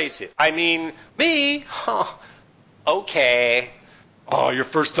to tell you to. I mean, me? Huh. Okay. Oh, your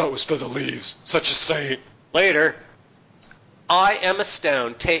first thought was for the leaves. Such a saint. Later. I, Emma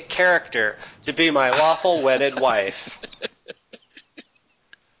Stone, take character to be my lawful wedded wife.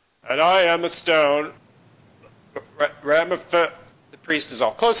 And I, Emma Stone, the priest is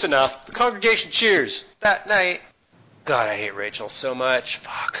all close enough. The congregation cheers. That night. God, I hate Rachel so much.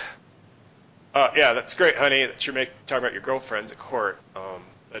 Fuck. Yeah, that's great, honey, that you're talking about your girlfriends at court. But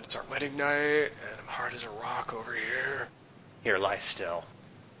it's our wedding night, and I'm hard as a rock over here. Here, lie still.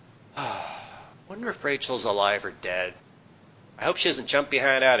 Wonder if Rachel's alive or dead. I hope she doesn't jump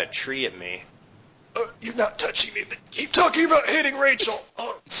behind out a tree at me. You're not touching me, but keep talking about hating Rachel.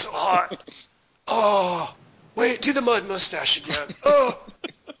 Oh, it's so hot. Oh, wait, do the mud mustache again. Oh.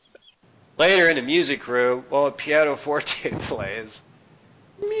 Later in the music room, while a pianoforte plays.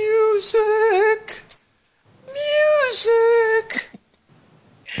 Music. Music.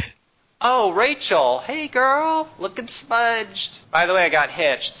 Oh, Rachel. Hey, girl. Looking smudged. By the way, I got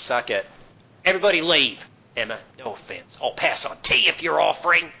hitched. Suck it. Everybody leave. Emma, no offense. I'll pass on tea if you're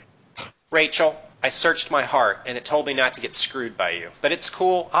offering. Rachel, I searched my heart, and it told me not to get screwed by you. But it's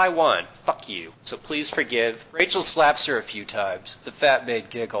cool. I won. Fuck you. So please forgive. Rachel slaps her a few times. The fat maid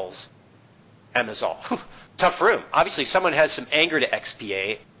giggles. Emma's all, tough room. Obviously someone has some anger to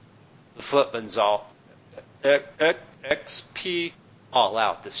expiate. The footman's all, XP all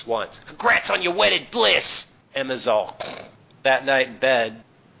out this once. Congrats on your wedded bliss. Emma's all, that night in bed.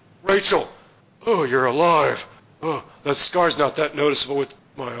 Rachel! Oh, you're alive. Oh, that scar's not that noticeable with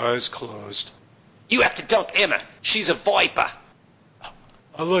my eyes closed. You have to dump Emma. She's a viper.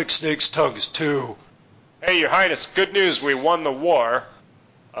 I like snakes' tongues, too. Hey, Your Highness, good news. We won the war.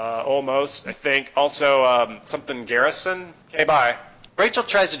 Almost, I think. Also, something Garrison. Okay, bye. Rachel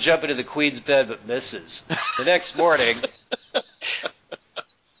tries to jump into the Queen's bed, but misses. The next morning...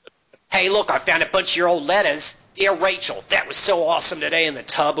 Hey, look, I found a bunch of your old letters. Dear Rachel, that was so awesome today in the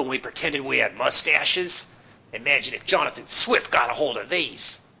tub when we pretended we had mustaches. Imagine if Jonathan Swift got a hold of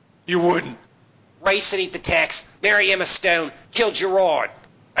these. You wouldn't. Race and eat the text. Marry Emma Stone. Kill Gerard.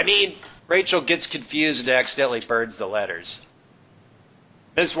 I mean, Rachel gets confused and accidentally burns the letters.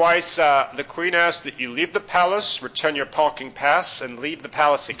 Ms. Weiss, the Queen asks that you leave the palace, return your parking pass, and leave the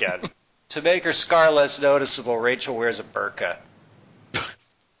palace again. To make her scar less noticeable, Rachel wears a burqa.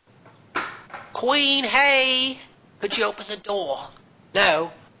 Queen, hey! Could you open the door?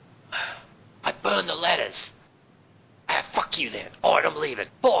 No. I burned the letters. Fuck you then. Alright, I'm leaving.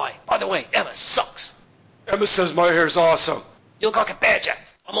 Bye. By the way, Emma sucks. Emma says my hair's awesome. You look like a badger.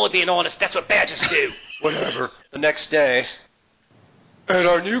 I'm only being honest. That's what badgers do. Whatever. The next day. And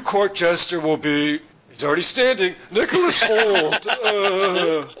our new court jester will be... He's already standing. Nicholas Holt.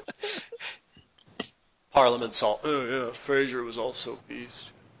 Parliament's all... Oh, yeah. Fraser was also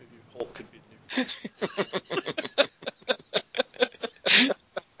beast. Maybe Holt could be new.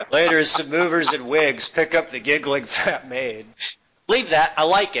 Later, some movers in wigs pick up the giggling fat maid. Leave that. I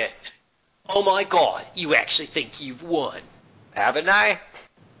like it. Oh my God, you actually think you've won. Haven't I?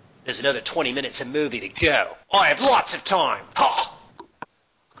 There's another 20 minutes of movie to go. I have lots of time. Ha!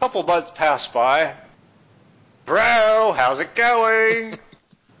 A couple months pass by. Bro, how's it going?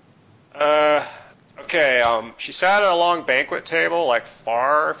 Okay, she sat at a long banquet table, like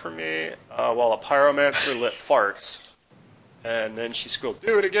far from me, while a pyromancer lit farts. And then she squealed,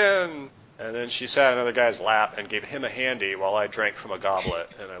 do it again! And then she sat in another guy's lap and gave him a handy while I drank from a goblet,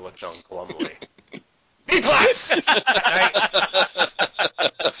 and I looked on glumly. B+!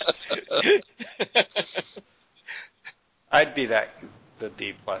 I'd be the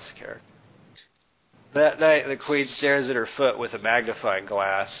B+ character. That night, the queen stares at her foot with a magnifying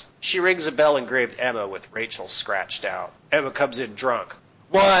glass. She rings a bell engraved Emma with Rachel scratched out. Emma comes in drunk.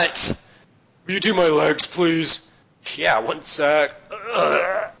 What? Will you do my legs, please? Yeah, one sec.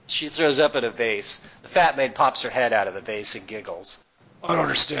 Ugh. She throws up in a vase. The fat maid pops her head out of the vase and giggles. I don't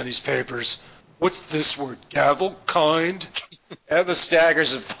understand these papers. What's this word? Gavel? Kind? Emma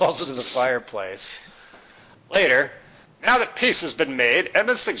staggers and falls into the fireplace. Later, now that peace has been made,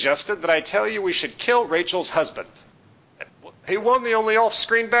 Emma suggested that I tell you we should kill Rachel's husband. He won the only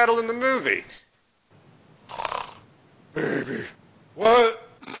off-screen battle in the movie. Baby. What?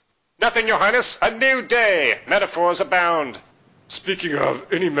 Nothing, Your Highness. A new day. Metaphors abound. Speaking of,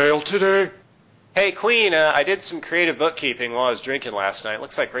 any mail today? Hey, Queen, I did some creative bookkeeping while I was drinking last night.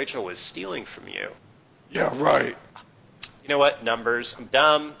 Looks like Rachel was stealing from you. Yeah, right. You know what? Numbers. I'm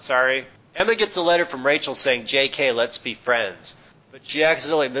dumb. Sorry. Emma gets a letter from Rachel saying, JK, let's be friends. But she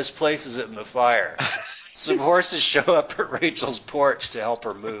accidentally misplaces it in the fire. Some horses show up at Rachel's porch to help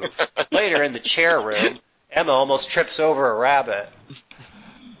her move. Later, in the chair room, Emma almost trips over a rabbit.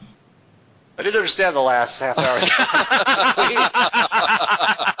 I didn't understand the last half hour.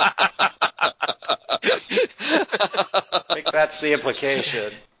 I think that's the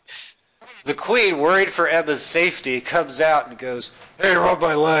implication. The queen, worried for Emma's safety, comes out and goes, Hey, rub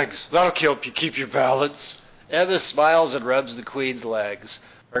my legs. That'll help you keep your balance. Emma smiles and rubs the queen's legs,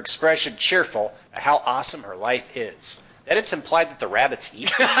 her expression cheerful at how awesome her life is. Then it's implied that the rabbits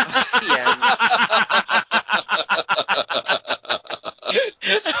eat them. The end.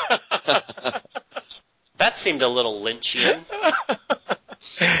 That seemed a little Lynchian.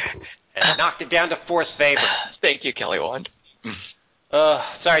 And knocked it down to fourth favor. Thank you, Kelly Wand.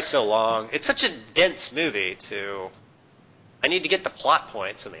 Sorry so long. It's such a dense movie, too. I need to get the plot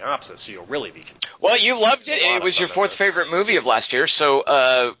points and the opposite, so you'll really be confused. Well, you loved it. It was your fourth favorite movie of last year,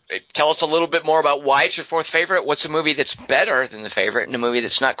 so tell us a little bit more about why it's your fourth favorite. What's a movie that's better than the favorite and a movie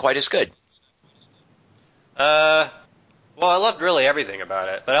that's not quite as good? Well, I loved really everything about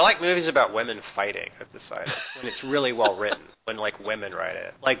it, but I like movies about women fighting, I've decided, when it's really well written, when, like, women write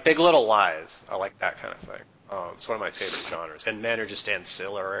it. Like Big Little Lies, I like that kind of thing. It's one of my favorite genres. And men are just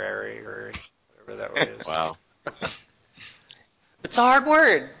ancillary, or whatever that word is. Wow. It's a hard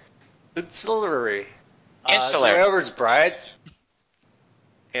word. Ancillary. Ancillary. So Over's Brides.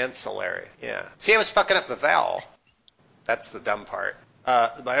 Ancillary, yeah. See, I was fucking up the vowel. That's the dumb part.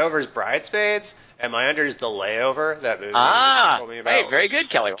 My over's Bridesmaids, and my under's The Layover, that movie you told me about. Hey, very good,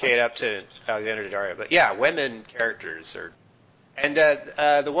 Kelly. Kate Upton, Alexander Daddario. But yeah, women characters are... And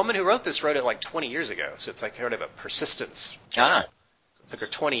the woman who wrote this wrote it like 20 years ago, so it's like kind of a persistence. Ah. So it took her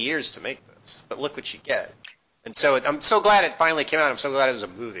 20 years to make this, but look what you get. And so I'm so glad it finally came out. I'm so glad it was a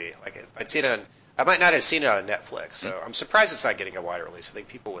movie. Like if I'd seen it on... I might not have seen it on Netflix, so I'm surprised it's not getting a wider release. I think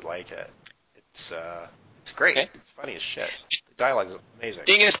people would like it. It's great. Okay. It's funny as shit. The dialogue's amazing.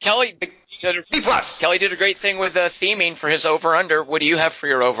 Ding is Kelly. B+. Kelly did a great thing with theming for his over-under. What do you have for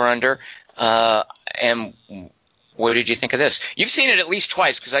your over-under? And what did you think of this? You've seen it at least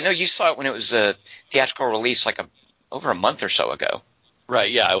twice, because I know you saw it when it was a theatrical release like over a month or so ago. Right,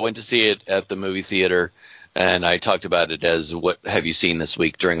 yeah. I went to see it at the movie theater, and I talked about it as what have you seen this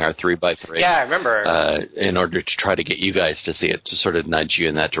week during our 3x3. Yeah, I remember. In order to try to get you guys to see it, to sort of nudge you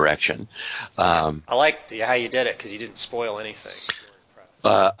in that direction. I liked how you did it, because you didn't spoil anything.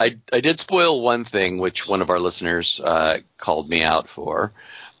 I did spoil one thing, which one of our listeners called me out for.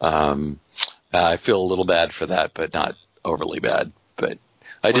 I feel a little bad for that, but not overly bad. But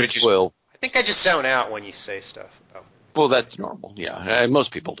I did spoil. I think I just zone out when you say stuff about me. Well, that's normal. Yeah,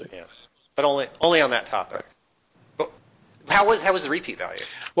 most people do. Yeah, but only on that topic. But how was the repeat value?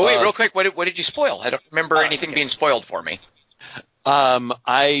 Well, wait, real quick. What did you spoil? I don't remember anything being spoiled for me.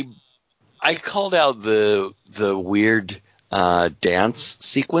 I called out the weird dance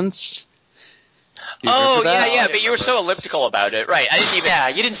sequence. Oh, yeah, but you were so elliptical about it. Right, I didn't even... Yeah,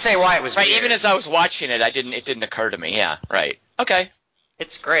 you didn't say why it was right, weird. even as I was watching it, it didn't occur to me. Yeah, right. Okay.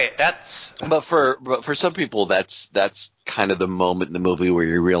 It's great. But for some people, that's kind of the moment in the movie where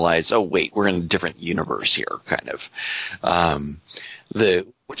you realize, oh wait, we're in a different universe here, kind of.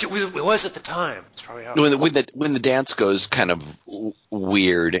 Which it was at the time. It's probably how when the dance goes kind of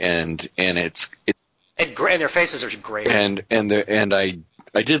weird and it's and their faces are great. and I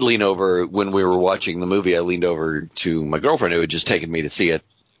did lean over when we were watching the movie. I leaned over to my girlfriend who had just taken me to see it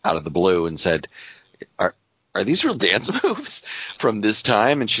out of the blue and said, Are these real dance moves from this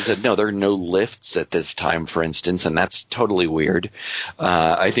time? And she said, no, there are no lifts at this time, for instance, and that's totally weird.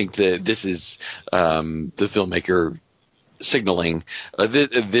 I think that this is the filmmaker signaling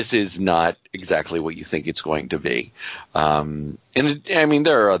this is not exactly what you think it's going to be. There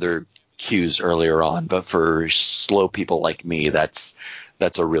are other cues earlier on, but for slow people like me, that's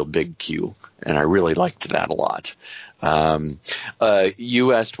a real big cue, and I really liked that a lot.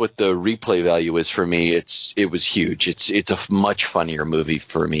 You asked what the replay value is for me. It was huge. It's a much funnier movie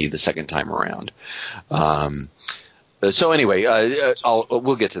for me the second time around. So anyway,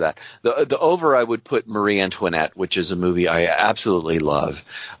 we'll get to that. The over, I would put Marie Antoinette, which is a movie I absolutely love.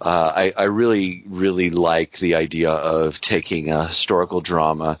 I really, really like the idea of taking a historical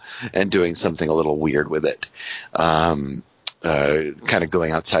drama and doing something a little weird with it. Kind of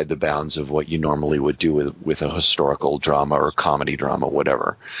going outside the bounds of what you normally would do with a historical drama or comedy drama,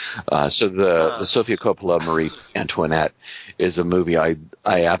 whatever. So the Sofia Coppola Marie Antoinette is a movie I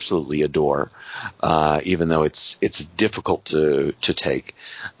absolutely adore, even though it's difficult to take.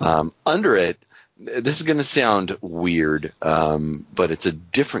 Under it, this is going to sound weird, but it's a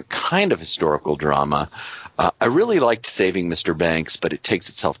different kind of historical drama. I really liked Saving Mr. Banks, but it takes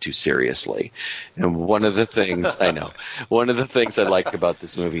itself too seriously. And one of the things I like about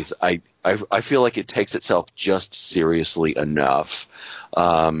this movie is I feel like it takes itself just seriously enough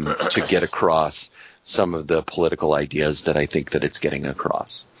to get across some of the political ideas that I think that it's getting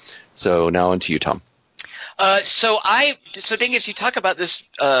across. So now on to you, Tom. So Dingus, you talk about this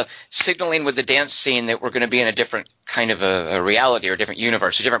signaling with the dance scene that we're going to be in a different kind of a reality or a different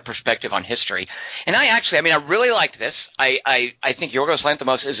universe, a different perspective on history. And I really liked this. I think Yorgos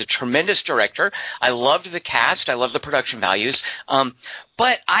Lanthimos is a tremendous director. I loved the cast. I love the production values.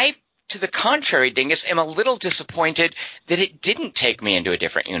 But to the contrary, Dingus, am a little disappointed that it didn't take me into a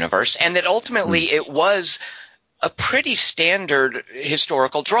different universe and that ultimately it was a pretty standard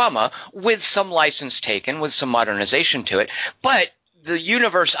historical drama with some license taken, with some modernization to it. But the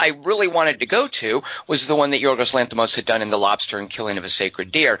universe I really wanted to go to was the one that Yorgos Lanthimos had done in The Lobster and Killing of a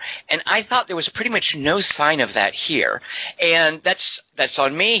Sacred Deer. And I thought there was pretty much no sign of that here. And that's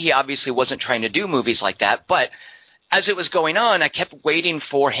on me. He obviously wasn't trying to do movies like that. But as it was going on, I kept waiting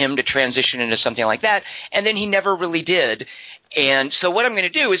for him to transition into something like that. And then he never really did. And so what I'm going to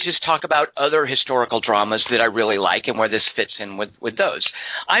do is just talk about other historical dramas that I really like and where this fits in with those.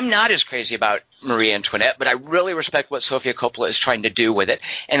 I'm not as crazy about Marie Antoinette, but I really respect what Sofia Coppola is trying to do with it,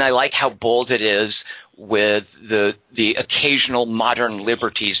 and I like how bold it is with the occasional modern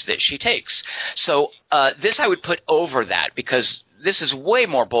liberties that she takes. So this I would put over that because this is way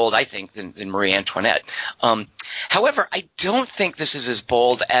more bold, I think, than Marie Antoinette. However, I don't think this is as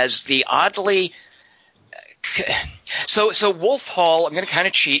bold as the oddly – So Wolf Hall, I'm going to kind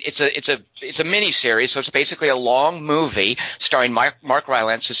of cheat. It's a mini series, so it's basically a long movie starring Mark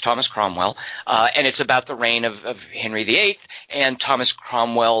Rylance as Thomas Cromwell, and it's about the reign of Henry VIII and Thomas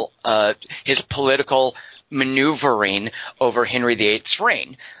Cromwell, his political maneuvering over Henry VIII's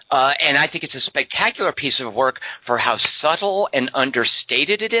reign. And I think it's a spectacular piece of work for how subtle and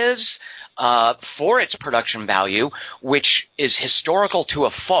understated it is. For its production value, which is historical to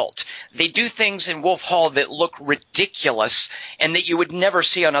a fault. They do things in Wolf Hall that look ridiculous and that you would never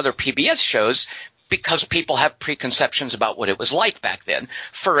see on other PBS shows because people have preconceptions about what it was like back then.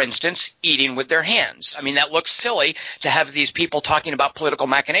 For instance, eating with their hands. I mean, that looks silly to have these people talking about political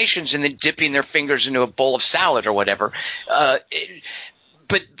machinations and then dipping their fingers into a bowl of salad or whatever.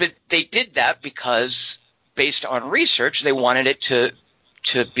 But they did that because, based on research, they wanted it to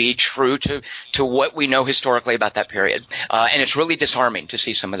be true to what we know historically about that period. And it's really disarming to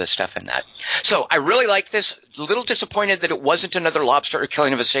see some of this stuff in that. So I really like this. A little disappointed that it wasn't another Lobster or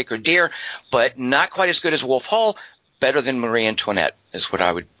Killing of a Sacred Deer, but not quite as good as Wolf Hall. Better than Marie Antoinette is where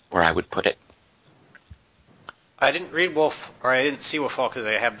I would put it. I didn't see Wolf Hall because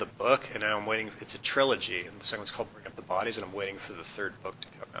I have the book, and now I'm waiting. It's a trilogy, and the second one's called Bring Up the Bodies, and I'm waiting for the third book to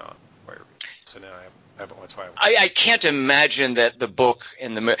come out before I read it. So now that's why I can't imagine that the book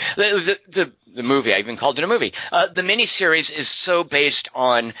and the movie, I even called it a movie, the miniseries is so based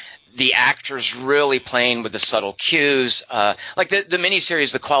on the actors really playing with the subtle cues. Like the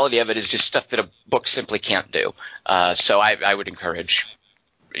miniseries, the quality of it is just stuff that a book simply can't do. So I would encourage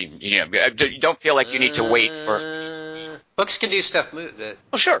you don't feel like you need to wait for. Books can do stuff that.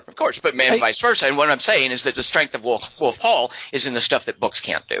 Well, sure, of course, but vice versa. And what I'm saying is that the strength of Wolf Hall is in the stuff that books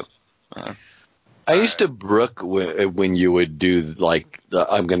can't do. I used to brook when you would do like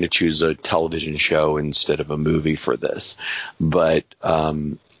I'm going to choose a television show instead of a movie for this, but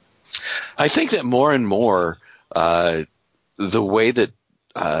I think that more and more the way that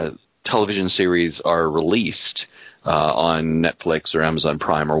television series are released on Netflix or Amazon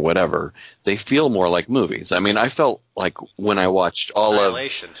Prime or whatever, they feel more like movies. I mean, I felt like when I watched all of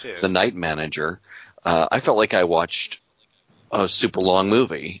The Night Manager, I felt like I watched a super long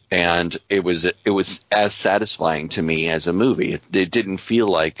movie, and it was as satisfying to me as a movie. It didn't feel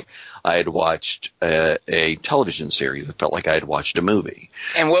like I had watched a television series. It felt like I had watched a movie.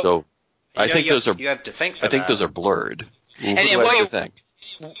 And so I think those are. You have to think. For I think that. those are blurred. And what do you think?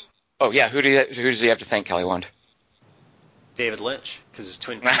 Oh yeah, who does he have to thank, Kelly Wand? David Lynch, because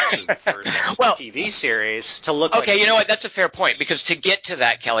Twin Peaks was the first well, TV series to look. Okay, you know what? That's a fair point, because to get to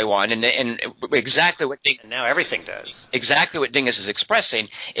that, Kelly Wand, and exactly what and now everything does. Exactly what Dingus is expressing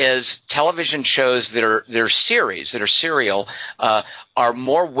is television shows that are series, that are serial, are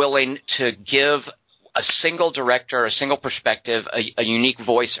more willing to give a single director, a single perspective, a unique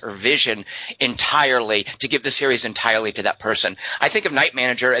voice or vision entirely, to give the series entirely to that person. I think of Night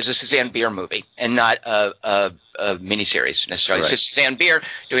Manager as a Suzanne Bier movie and not a miniseries necessarily. Right. It's just Suzanne Bier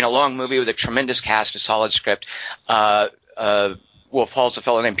doing a long movie with a tremendous cast, a solid script. Wolf Hall's a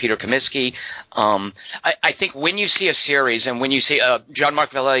fellow named Peter Kaminsky. I think when you see a series and when you see Jean-Marc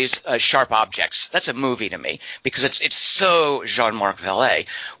Vallée's Sharp Objects, that's a movie to me because it's so Jean-Marc Vallée.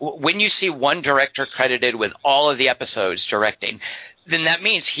 When you see one director credited with all of the episodes directing, then that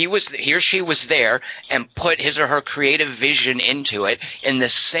means he or she was there and put his or her creative vision into it in the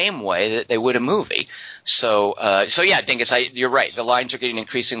same way that they would a movie. So yeah, Dingus, you're right. The lines are getting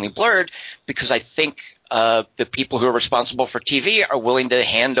increasingly blurred because I think the people who are responsible for TV are willing to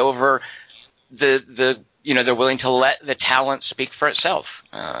hand over they're willing to let the talent speak for itself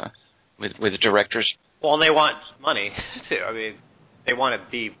with directors. Well, and they want money too. I mean, they know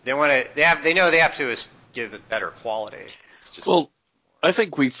they have to give it better quality. It's just I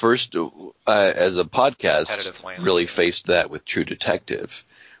think we first, as a podcast, really faced that with True Detective.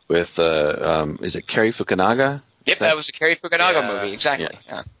 With is it Cary Fukunaga? Yep, that was a Cary Fukunaga movie. Exactly.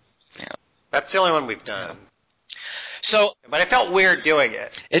 Yeah. That's the only one we've done. So, but I felt weird doing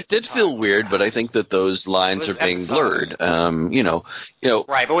it. It did feel weird, but I think that those lines are being blurred.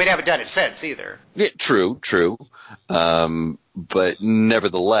 Right, but we haven't done it since either. Yeah, true. But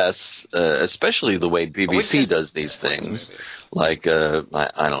nevertheless, especially the way BBC does these things, like I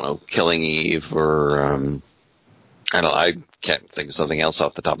don't know, Killing Eve, or I can't think of something else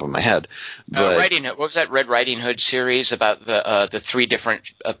off the top of my head. But what was that Red Riding Hood series about the three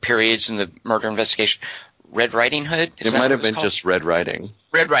different periods in the murder investigation? Red Riding Hood? It might have been just Red Riding.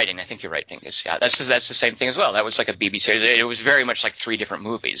 Red Riding, I think you're right, Dingus. Yeah, that's the same thing as well. That was like a BBC. It was very much like three different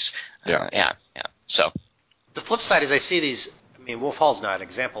movies. Yeah. So the flip side is I see these. I mean, Wolf Hall's not an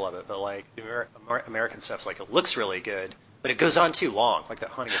example of it, but like the American stuff's like it looks really good, but it goes on too long. Like that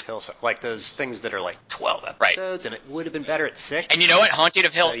Haunting of Hill stuff, like those things that are like 12 episodes, and it would have been better at 6. And you know what? Haunting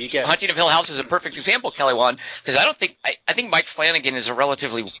of Hill House is a perfect example, Kelly Wand, because I think Mike Flanagan is a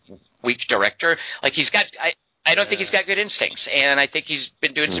relatively weak director. Like I don't think he's got good instincts, and I think he's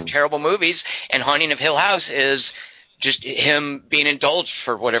been doing some terrible movies. And Haunting of Hill House is just him being indulged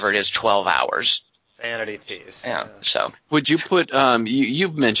for whatever it is, 12 hours. Vanity piece. Yeah. So would you put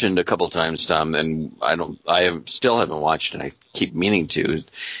you've mentioned a couple times, Tom, and still haven't watched, and I keep meaning to,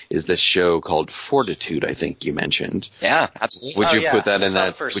 is this show called Fortitude? I think you mentioned. Yeah, absolutely. Would you put that in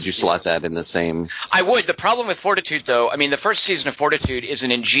that? Would you slot that in the same? I would. The problem with Fortitude, though, I mean, the first season of Fortitude is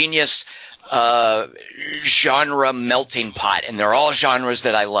an ingenious genre melting pot, and they're all genres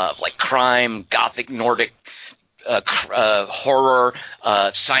that I love, like crime, gothic, Nordic. Horror,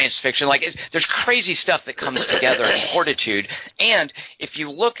 science fiction, there's crazy stuff that comes together in Fortitude. And if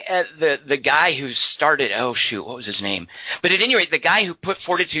you look at the guy who started, what was his name? But at any rate, the guy who put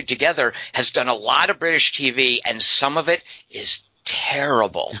Fortitude together has done a lot of British TV, and some of it is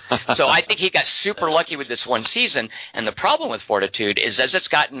terrible. So I think he got super lucky with this one season. And the problem with Fortitude is, as it's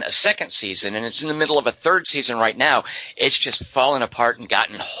gotten a second season and it's in the middle of a third season right now, it's just fallen apart and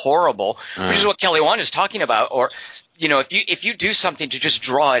gotten horrible, which is what Kelly Wand is talking about. Or if you do something to just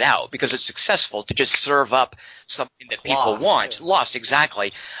draw it out because it's successful, to just serve up something that people want, Lost,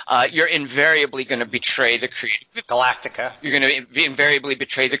 exactly, you're invariably going to betray the creative. Galactica. You're going to invariably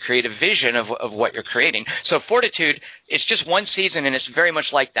betray the creative vision of what you're creating. So Fortitude, it's just one season, and it's very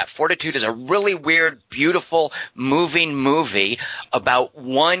much like that. Fortitude is a really weird, beautiful, moving movie about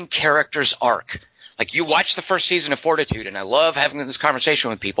one character's arc. Like, you watch the first season of Fortitude, and I love having this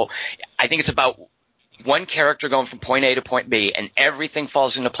conversation with people. I think it's about one character going from point A to point B, and everything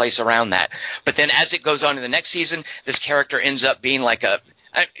falls into place around that. But then as it goes on in the next season, this character ends up being like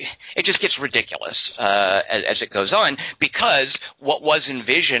it just gets ridiculous as it goes on, because what was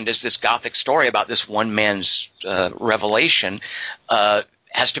envisioned as this gothic story about this one man's revelation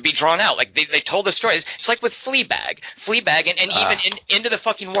has to be drawn out. Like, they told the story. It's like with Fleabag, and even Into the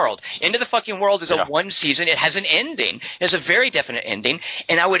Fucking World. Into the Fucking World is a one season. It has an ending. It has a very definite ending.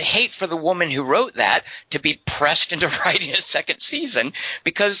 And I would hate for the woman who wrote that to be pressed into writing a second season,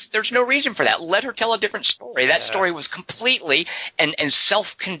 because there's no reason for that. Let her tell a different story. That story was completely and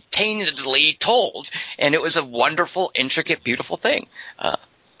self-containedly told, and it was a wonderful, intricate, beautiful thing.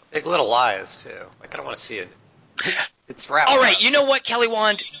 Big Little Lies too. Like, I don't want to see it. It's wrapped All right, up. you know what, Kelly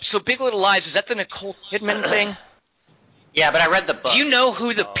Wand? So Big Little Lies, is that the Nicole Kidman thing? Yeah, but I read the book. Do you know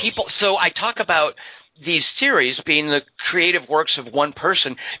who the people – so I talk about these series being the creative works of one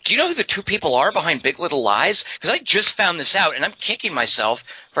person. Do you know who the two people are behind Big Little Lies? Because I just found this out, and I'm kicking myself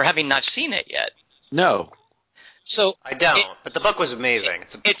for having not seen it yet. No. So I don't, but the book was amazing.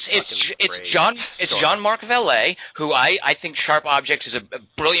 It's Jean-Marc Vallée, who I think Sharp Objects is a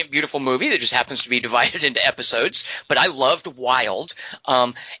brilliant, beautiful movie that just happens to be divided into episodes. But I loved Wild,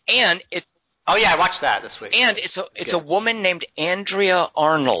 and it's. Oh yeah, I watched that this week. And it's a woman named Andrea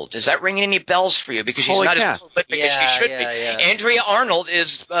Arnold. Is that ringing any bells for you? Because she's not as prolific as she should be. Andrea Arnold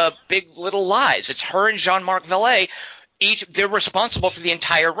is Big Little Lies. It's her and Jean-Marc Vallée. They're responsible for the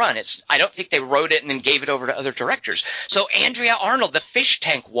entire run. I don't think they wrote it and then gave it over to other directors. So Andrea Arnold, the fish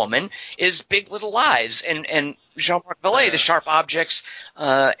tank woman, is Big Little Lies, and Jean-Marc Vallée, the Sharp Objects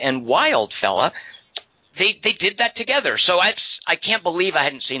and Wild fella, they did that together. So I can't believe I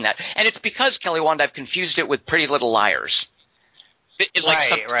hadn't seen that. And it's because, Kelly Wand, I've confused it with Pretty Little Liars. It's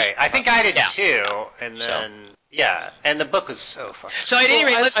right. I think I did too, and then. Yeah, and the book was so fucking. So at any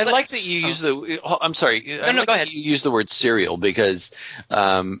rate, I like that you use the. I'm sorry. No, go ahead. You use the word serial because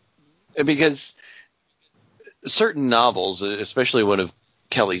certain novels, especially one of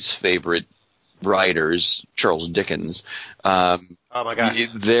Kelly's favorite writers, Charles Dickens. Oh my God!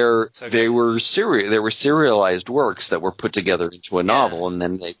 They were serialized works that were put together into a novel, and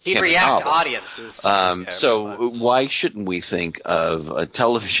then they he'd react to audiences. So why shouldn't we think of a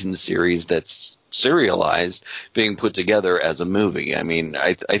television series that's serialized being put together as a movie? I mean,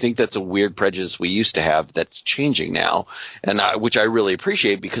 I think that's a weird prejudice we used to have that's changing now, and which I really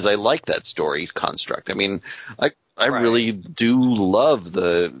appreciate because I like that story construct. I mean, I really do love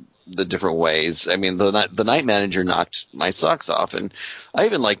the different ways. I mean, the Night Manager knocked my socks off, and I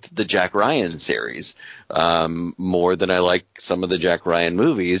even liked the Jack Ryan series more than I like some of the Jack Ryan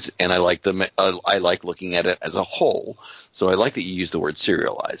movies, and I like them. I like looking at it as a whole. So I like that you use the word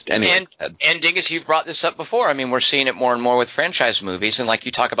serialized. Anyway, and Dingus, you've brought this up before. I mean, we're seeing it more and more with franchise movies, and like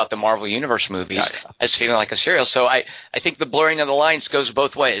you talk about the Marvel Universe movies as feeling like a serial. So I think the blurring of the lines goes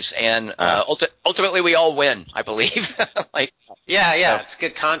both ways, and ultimately we all win, I believe. It's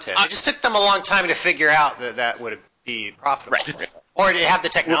good content. It just took them a long time to figure out that would be profitable. Right. Or to have the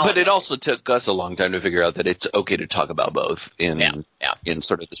technology. But it also took us a long time to figure out that it's okay to talk about both in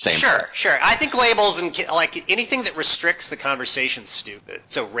sort of the same way. Sure. I think labels and like anything that restricts the conversation's stupid.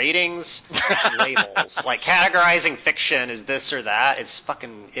 So ratings, labels, like categorizing fiction as this or that is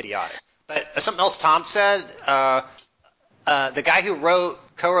fucking idiotic. But something else Tom said, the guy who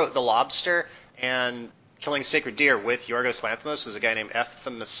co-wrote The Lobster and Killing Sacred Deer with Yorgos Lanthimos was a guy named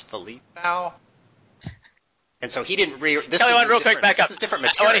Efthimis Philippou. And so he didn't this Kelly, is real quick, back up. This is different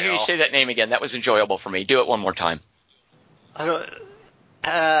material. I want to hear you say that name again. That was enjoyable for me. Do it one more time. Efthimis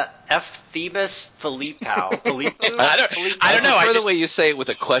Philippou. I don't know. I prefer the way you say it with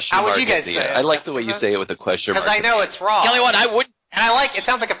a question mark. How would you guys say it? I like the way you say it with a question mark. Because I know it's wrong. Kelly, I wouldn't. And I like it.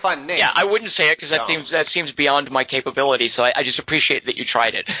 Sounds like a fun name. Yeah, I wouldn't say it because that seems beyond my capability. So I just appreciate that you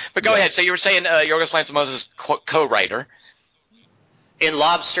tried it. But go ahead. So you were saying Yorgos Lanthimos' co-writer. In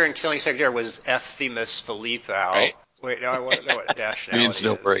Lobster and Killing Sacred Deer was Efthimis Philippou. Right. Wait, no, I want to know what nationality is.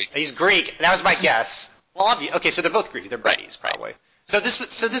 No, He's Greek. That was my guess. Well, okay, so they're both Greek. They're buddies, probably. So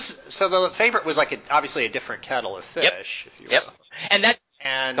the favorite was like obviously a different kettle of fish, if you will. And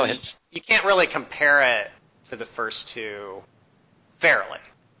go ahead. You can't really compare it to the first two fairly,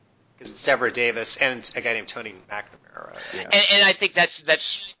 because it's Deborah Davis and a guy named Tony McNamara. Yeah. And I think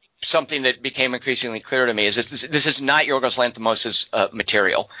that's something that became increasingly clear to me is this is not Yorgos Lanthimos'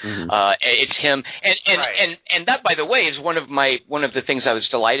 material. It's him, and that, by the way, is one of the things I was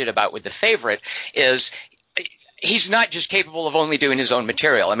delighted about with The Favorite is he's not just capable of only doing his own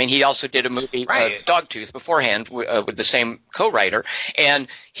material. I mean, he also did a movie, Dogtooth, beforehand with the same co-writer, and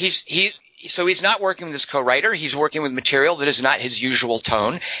so he's not working with this co-writer. He's working with material that is not his usual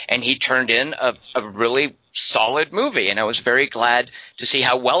tone, and he turned in a really solid movie. And I was very glad to see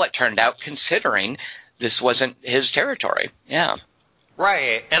how well it turned out, considering this wasn't his territory. Yeah.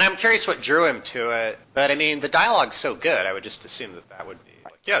 Right. And I'm curious what drew him to it. But I mean, the dialogue's so good, I would just assume that would be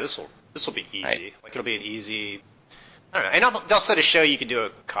like, yeah, this will be easy. Right. Like, it'll be an easy, I don't know. And also to show you can do a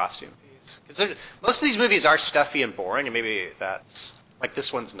costume piece. Because most of these movies are stuffy and boring, and maybe that's, like,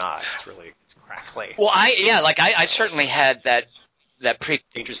 this one's not. It's crackly. Well, I certainly had that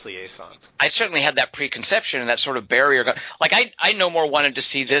Dangerous Liaisons. I certainly had that preconception and that sort of barrier. Like, I no more wanted to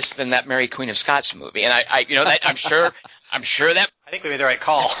see this than that Mary Queen of Scots movie, and I'm sure that I think we made the right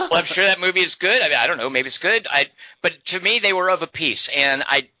call. Well, I'm sure that movie is good. I mean, I don't know, maybe it's good. But to me, they were of a piece, and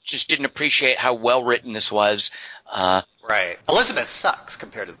I just didn't appreciate how well written this was. Right. Elizabeth sucks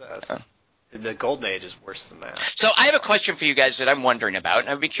compared to this. The Golden Age is worse than that. So I have a question for you guys that I'm wondering about, and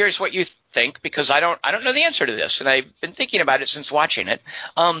I'd be curious what you think, because I don't know the answer to this, and I've been thinking about it since watching it.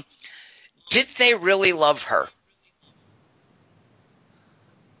 Did they really love her?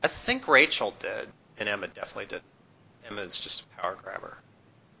 I think Rachel did, and Emma definitely did. Emma's just a power grabber.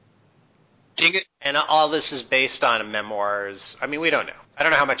 And all this is based on memoirs. I mean, we don't know. I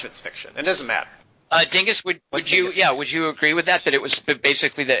don't know how much of it's fiction. It doesn't matter. Dingus, would you agree with that it was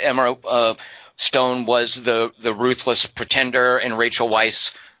basically that Emma Stone was the ruthless pretender and Rachel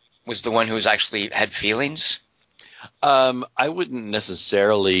Weisz was the one who actually had feelings? I wouldn't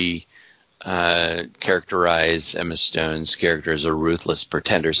necessarily characterize Emma Stone's character as a ruthless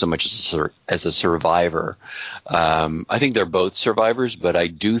pretender so much as a survivor. I think they're both survivors, but I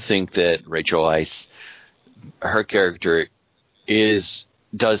do think that Rachel Weisz, her character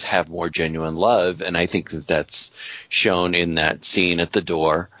does have more genuine love, and I think that that's shown in that scene at the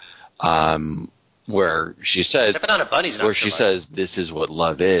door, where she says, "Stepping on a bunny's not where she says, "This is what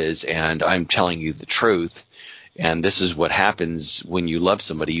love is, and I'm telling you the truth, and this is what happens when you love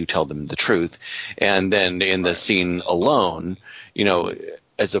somebody. You tell them the truth." And then in the scene alone,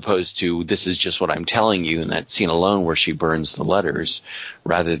 as opposed to "this is just what I'm telling you," in that scene alone where she burns the letters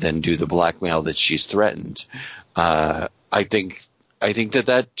rather than do the blackmail that she's threatened, I think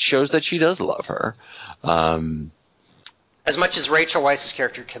that shows that she does love her. As much as Rachel Weisz's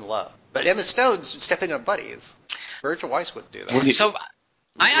character can love. But Emma Stone's stepping on buddies. Rachel Weisz wouldn't do that. So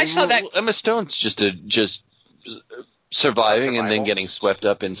I saw that. Emma Stone's just surviving and then getting swept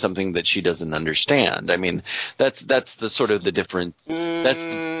up in something that she doesn't understand. I mean, that's the sort of the difference. That's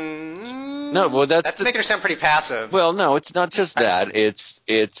making her sound pretty passive. Well, no, it's not just that.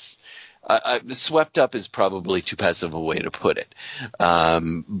 It's swept up is probably too passive a way to put it.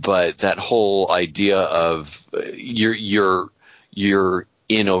 But that whole idea of you're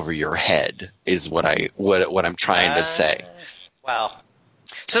in over your head is what I'm trying to say. Wow.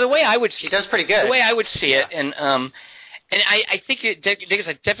 So the way I would she does pretty good. The way I would see it, and I think I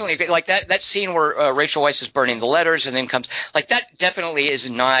definitely agree. Like that scene where Rachel Weisz is burning the letters and then comes, like, that definitely is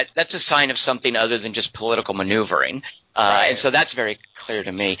not. That's a sign of something other than just political maneuvering. Right. And so that's very clear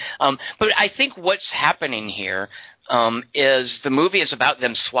to me. But I think what's happening here is the movie is about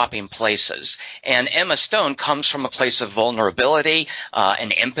them swapping places. And Emma Stone comes from a place of vulnerability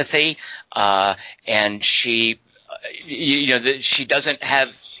and empathy, and she doesn't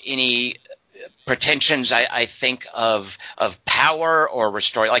have any pretensions, I think, of power or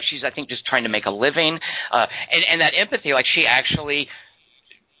restoring. Like, she's, I think, just trying to make a living. And that empathy, like, she actually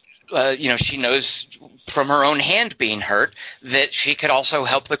she knows from her own hand being hurt that she could also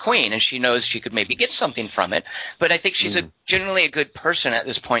help the queen, and she knows she could maybe get something from it. But I think she's generally a good person at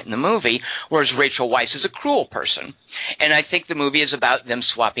this point in the movie, whereas Rachel Weisz is a cruel person. And I think the movie is about them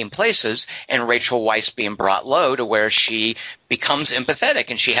swapping places and Rachel Weisz being brought low to where she becomes empathetic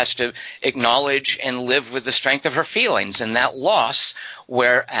and she has to acknowledge and live with the strength of her feelings and that loss,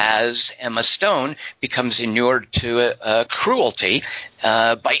 whereas Emma Stone becomes inured to cruelty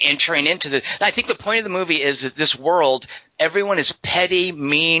by entering into the – I think the point of the movie is that this world – everyone is petty,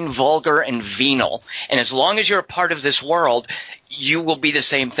 mean, vulgar, and venal. And as long as you're a part of this world, you will be the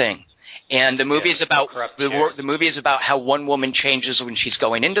same thing. And the movie is about the movie is about how one woman changes when she's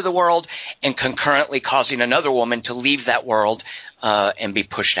going into the world and concurrently causing another woman to leave that world and be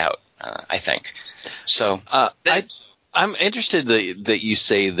pushed out, I think. So I'm interested that you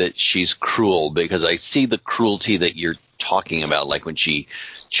say that she's cruel, because I see the cruelty that you're talking about, like when she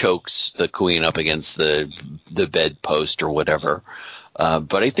chokes the queen up against the bedpost or whatever.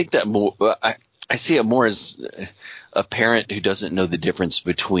 But I think that more, I see it more as a parent who doesn't know the difference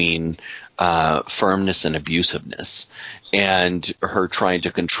between firmness and abusiveness, and her trying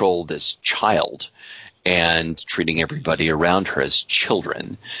to control this child and treating everybody around her as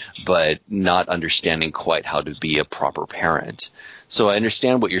children, but not understanding quite how to be a proper parent. So I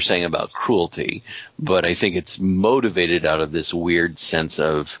understand what you're saying about cruelty, but I think it's motivated out of this weird sense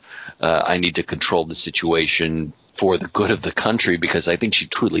of I need to control the situation for the good of the country, because I think she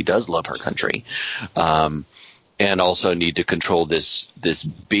truly does love her country, and also need to control this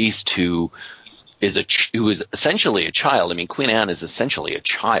beast who is essentially a child. I mean, Queen Anne is essentially a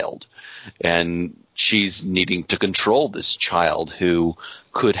child, and she's needing to control this child who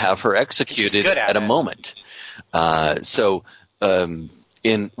could have her executed at a moment. So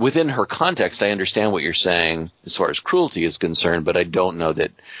within her context, I understand what you're saying as far as cruelty is concerned, but I don't know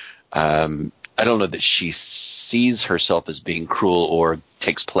that she sees herself as being cruel or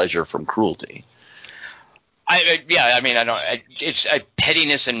takes pleasure from cruelty. It's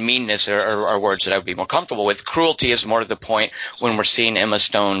pettiness and meanness are words that I would be more comfortable with. Cruelty is more to the point when we're seeing Emma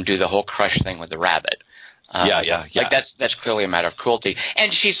Stone do the whole crush thing with the rabbit. Yeah. Like that's clearly a matter of cruelty,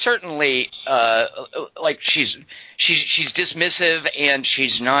 and she's certainly she's dismissive, and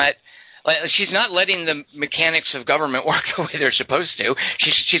she's not letting the mechanics of government work the way they're supposed to.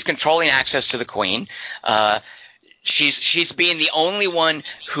 She's controlling access to the queen. She's being the only one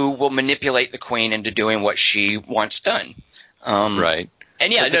who will manipulate the queen into doing what she wants done. Right.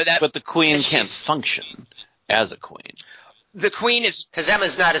 And but the queen can't function as a queen. The queen is because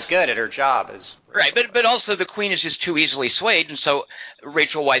Emma's not as good at her job as right, but also the queen is just too easily swayed, and so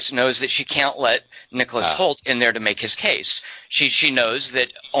Rachel Weisz knows that she can't let Nicholas Hoult in there to make his case. She knows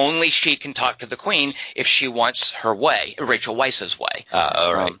that only she can talk to the queen if she wants her way, Rachel Weisz's way.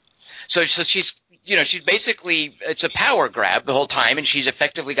 All right. So she's basically, it's a power grab the whole time, and she's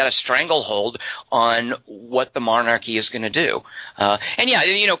effectively got a stranglehold on what the monarchy is going to do.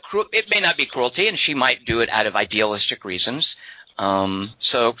 It may not be cruelty, and she might do it out of idealistic reasons.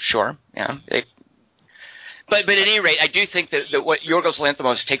 So sure, yeah. But at any rate, I do think that what Yorgos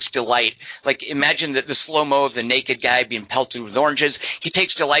Lanthimos takes delight, like imagine that the slow-mo of the naked guy being pelted with oranges, he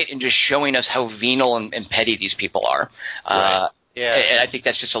takes delight in just showing us how venal and petty these people are. Right. Yeah. And I think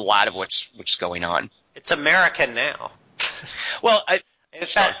that's just a lot of what's going on. It's American now. Well, I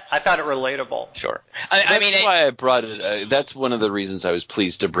found it relatable. Sure. That's why I brought it. That's one of the reasons I was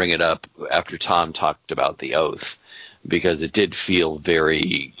pleased to bring it up after Tom talked about The Oath, because it did feel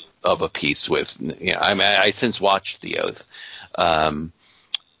very of a piece with. I since watched The Oath,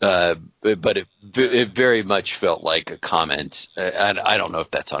 but it very much felt like a comment. And I don't know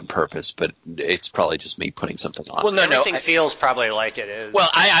if that's on purpose, but it's probably just me putting something on. Well, Everything feels probably like it is. Well,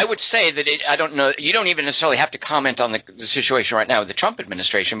 I would say that I don't know. You don't even necessarily have to comment on the situation right now with the Trump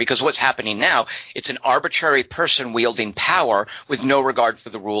administration, because what's happening now, it's an arbitrary person wielding power with no regard for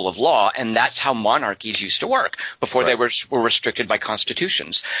the rule of law, and that's how monarchies used to work before they were restricted by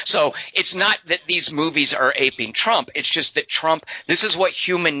constitutions. So it's not that these movies are aping Trump. It's just that Trump, this is what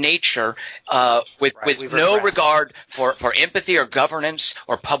human nature, with no regard for empathy or governance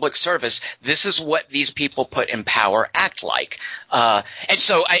or public service, this is what these people put in power act like. And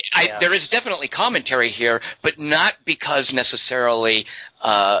so there is definitely commentary here, but not because necessarily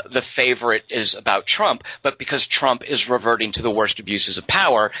the favorite is about Trump, but because Trump is reverting to the worst abuses of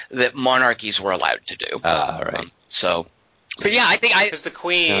power that monarchies were allowed to do. Right. But yeah, I think because the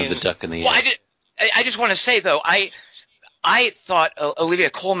queen, the duck in the well, egg. I just want to say though, I thought Olivia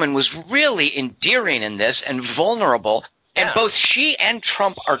Colman was really endearing in this and vulnerable. And both she and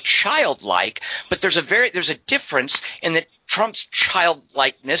Trump are childlike, but there's a difference in that Trump's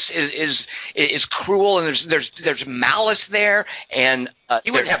childlikeness is cruel, and there's malice there, and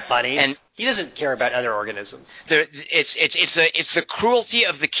he wouldn't have bunnies, and he doesn't care about other organisms. It's the cruelty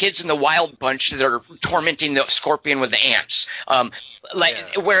of the kids in the Wild Bunch that are tormenting the scorpion with the ants.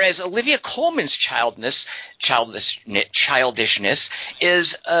 Whereas Olivia Colman's childishness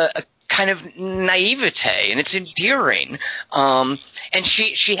is a kind of naivete, and it's endearing. And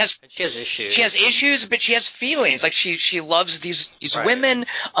she has issues. She has issues, but she has feelings. Like she loves these women.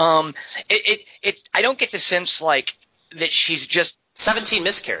 I don't get the sense like that she's just 17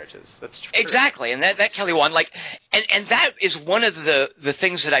 miscarriages. That's true. Exactly, and that Kelly won. And that is one of the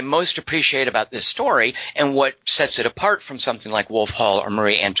things that I most appreciate about this story, and what sets it apart from something like Wolf Hall or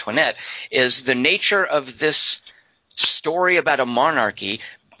Marie Antoinette is the nature of this story about a monarchy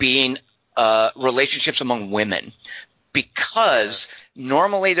being relationships among women. because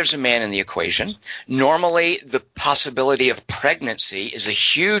normally there's a man in the equation. Normally the possibility of pregnancy is a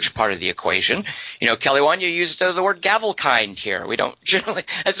huge part of the equation. Kelly Wand, you used the word gavelkind here. We don't generally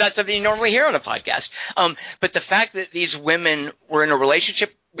 – that's not something you normally hear on a podcast. But the fact that these women were in a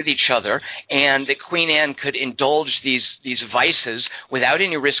relationship with each other and that Queen Anne could indulge these vices without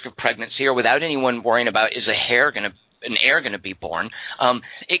any risk of pregnancy or without anyone worrying about is an heir going to be born,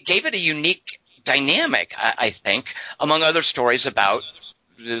 it gave it a unique – dynamic, I think, among other stories about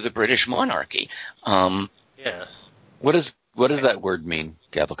the British monarchy. Yeah. What does that word mean,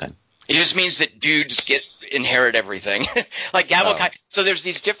 gavelkind? It just means that dudes inherit everything, like gavelkind. Oh. So there's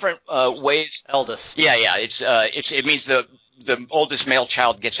these different ways. Eldest. Yeah. It means the oldest male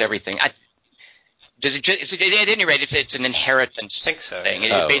child gets everything. At any rate, it's an inheritance thing.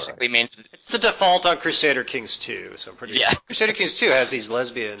 It basically means it's the default on Crusader Kings 2. So Crusader Kings 2 has these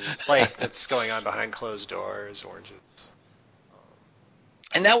lesbian that's going on behind closed doors, orgies.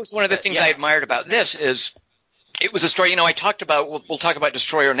 And that was one of the things I admired about this is it was a story. I talked about we'll talk about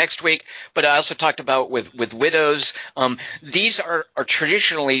Destroyer next week, but I also talked about with Widows. These are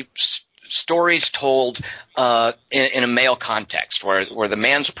traditionally stories told in a male context where the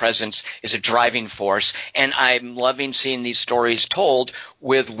man's presence is a driving force, and I'm loving seeing these stories told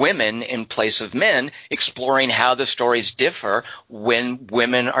with women in place of men, exploring how the stories differ when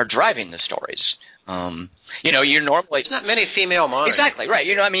women are driving the stories. You're normally there's not many female monarchs. Exactly right.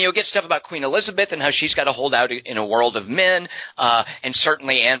 You'll get stuff about Queen Elizabeth and how she's got to hold out in a world of men, and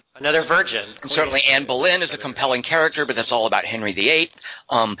certainly another virgin. And certainly Anne Boleyn is a compelling character, but that's all about Henry VIII.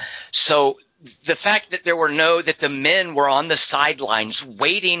 So the fact that that the men were on the sidelines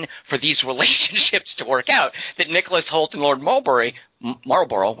waiting for these relationships to work out, that Nicholas Hoult and Lord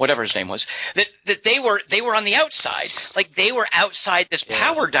Marlborough, whatever his name was, that they were on the outside, like they were outside this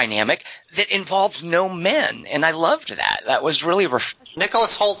power dynamic that involved no men, and I loved that. That was really refreshing.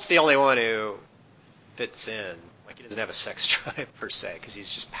 Nicholas Holt's the only one who fits in. Like he doesn't have a sex drive per se because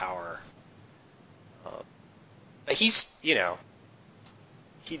he's just power. But he's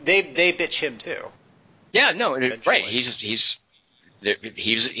they bitch him too. Yeah, no, right. He's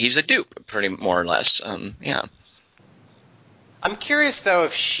a dupe, pretty more or less. Yeah. I'm curious though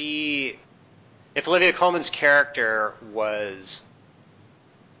if Olivia Colman's character was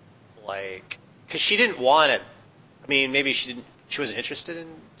like, because she didn't want it. I mean, maybe she wasn't interested in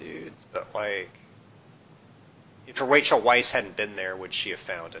dudes, but like, if Rachel Weisz hadn't been there, would she have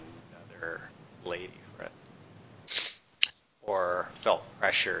found another lady friend? Or felt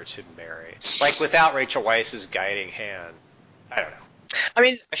pressure to marry? Like, without Rachel Weisz's guiding hand, I don't know. I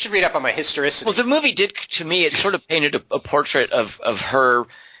mean, I should read up on my historicity. Well, the movie did, to me, it sort of painted a portrait of her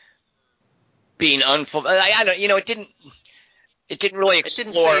being unfulfilled. It didn't really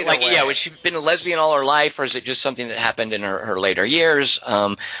explore, was she been a lesbian all her life, or is it just something that happened in her later years?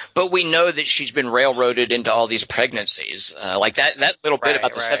 But we know that she's been railroaded into all these pregnancies. Like that little bit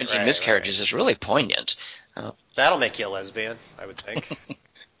about the 17 miscarriages is really poignant. That'll make you a lesbian, I would think.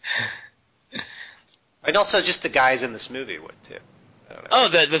 And also just the guys in this movie would, too. Oh,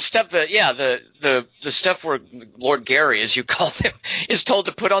 the stuff the stuff where Lord Gary, as you called him, is told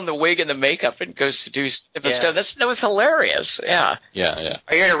to put on the wig and the makeup and go seduce stuff. That was hilarious. Yeah. Yeah.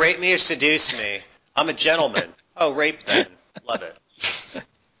 Are you going to rape me or seduce me? I'm a gentleman. Oh, rape then. Love it. It's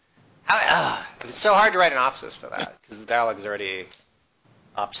so hard to write an opsis for that because the dialogue is already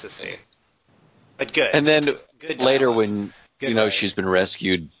opsisy. But good. And then good later when she's been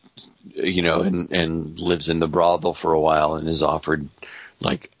rescued, and lives in the brothel for a while and is offered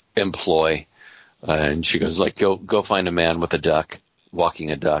like employ, and she goes like, go find a man with a duck,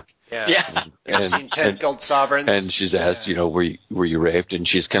 walking a duck. Yeah. I've seen 10 gold sovereigns. And she's asked, were you raped? And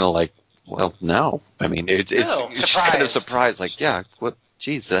she's kind of like, well, no. I mean, it's she's kind of surprised, like, yeah, what?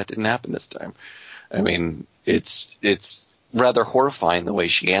 Geez, that didn't happen this time. I mean, it's rather horrifying the way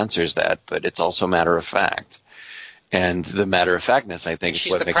she answers that, but it's also matter of fact. And the matter-of-factness, I think, is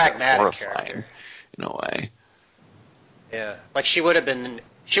what makes it horrifying character. In a way. Yeah, like she would have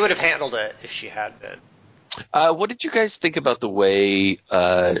handled it if she had been. What did you guys think about the way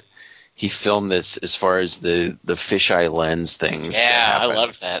he filmed this as far as the fisheye lens things? Yeah, I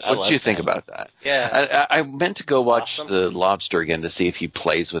love that. What did you think about that? Yeah. I meant to go watch The Lobster again to see if he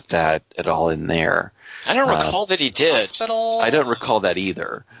plays with that at all in there. I don't recall that he did. Hospital? I don't recall that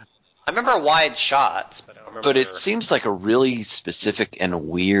either. I remember wide shots, but I don't remember. But it seems like a really specific and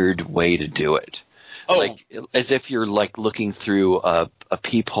weird way to do it. Oh. Like as if you're like looking through a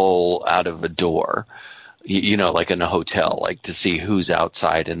peephole out of a door. like in a hotel, like to see who's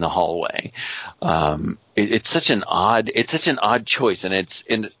outside in the hallway. It's such an odd choice, and it's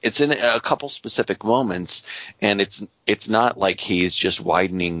in a couple specific moments, and it's not like he's just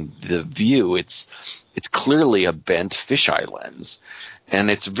widening the view. It's clearly a bent fisheye lens, and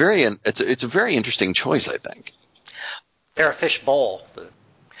it's a very interesting choice, I think. They're a fish bowl.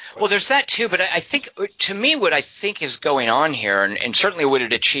 Well, there's that too, but I think, to me, what I think is going on here, and certainly what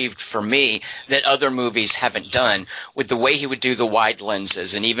it achieved for me that other movies haven't done, with the way he would do the wide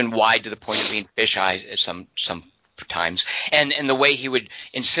lenses, and even wide to the point of being fisheye some times, and the way he would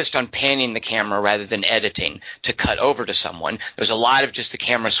insist on panning the camera rather than editing to cut over to someone. There's a lot of just the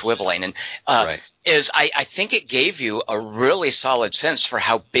camera swiveling, and Right. I think it gave you a really solid sense for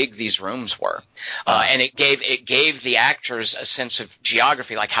how big these rooms were, and it gave the actors a sense of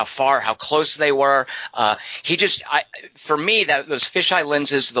geography, like how close they were. For me, those fisheye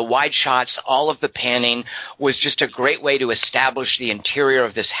lenses, the wide shots, all of the panning was just a great way to establish the interior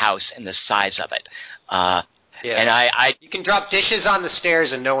of this house and the size of it. Yeah. And you can drop dishes on the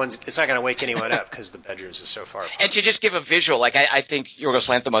stairs and it's not going to wake anyone up because the bedrooms are so far apart. and to just give a visual, like I think Yorgos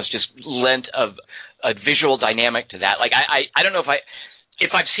Lanthimos just lent a visual dynamic to that. Like I don't know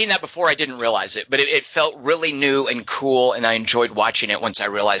if I've seen that before, I didn't realize it, but it felt really new and cool, and I enjoyed watching it once I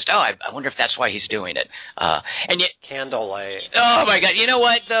realized, I wonder if that's why he's doing it. And yet, Candlelight. oh my God, you know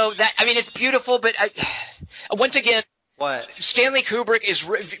what though? It's beautiful, but once again, What? Stanley Kubrick is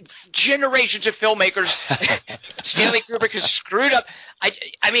generations of filmmakers. Stanley Kubrick has screwed up.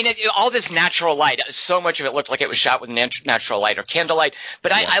 All this natural light. So much of it looked like it was shot with natural light or candlelight.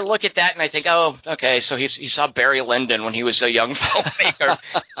 But I look at that and I think, oh, okay, so he saw Barry Lyndon when he was a young filmmaker.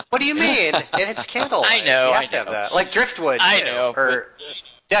 What do you mean? It's candlelight. I know. You have to have that. Like Driftwood. I too, know, or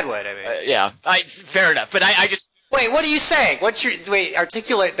Deadwood. I mean. Yeah, fair enough. But I just. Wait, what are you saying?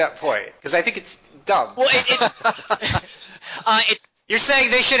 Articulate that point, because I think it's dumb. Well, You're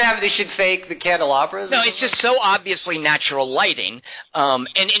saying they should fake the candelabras? No, it's just so obviously natural lighting, and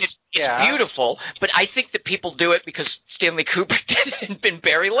it's beautiful. But I think that people do it because Stanley Kubrick did it and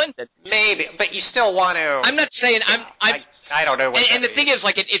Barry Lyndon. Maybe, but you still want to. I'm not saying I don't know. And the thing is,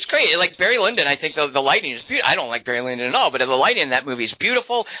 like, it's great. Like Barry Lyndon, I think the lighting is beautiful. I don't like Barry Lyndon at all, but the lighting in that movie is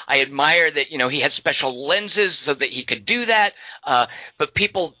beautiful. I admire that he had special lenses so that he could do that. But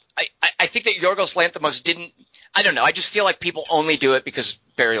people, I think that Yorgos Lanthimos didn't. I don't know. I just feel like people only do it because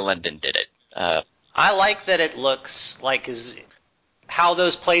Barry Lyndon did it. I like that it looks like how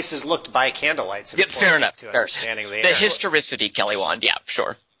those places looked by candlelight. Yeah, fair enough. To understanding the historicity, Kelly Wand. Yeah,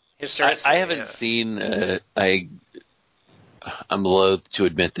 sure. Historicity. I haven't seen. I'm loath to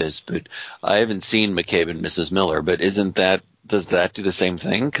admit this, but I haven't seen McCabe and Mrs. Miller. But does that do the same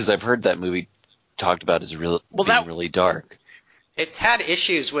thing? Because I've heard that movie talked about as being really dark. It had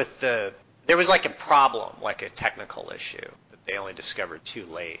issues with there was like a problem, like a technical issue that they only discovered too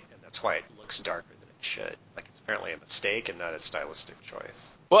late, and that's why it looks darker than it should. Like it's apparently a mistake and not a stylistic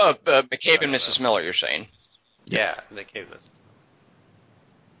choice. Well, McCabe and Mrs. Miller, you're saying? Yeah, McCabe and Mrs.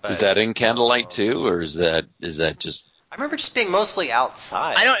 Miller. Is that in Candlelight too, or is that just? I remember just being mostly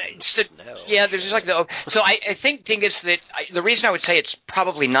outside. Yeah, there's just like so I think thing is that the reason I would say it's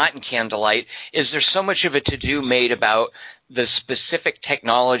probably not in Candlelight is there's so much of a to-do made about the specific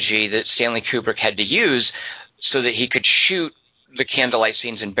technology that Stanley Kubrick had to use so that he could shoot the candlelight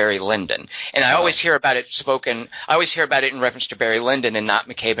scenes in Barry Lyndon. And I always hear about it in reference to Barry Lyndon and not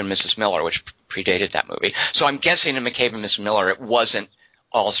McCabe and Mrs. Miller, which predated that movie. So I'm guessing in McCabe and Mrs. Miller it wasn't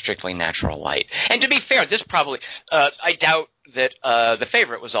all strictly natural light. And to be fair, this probably I doubt that The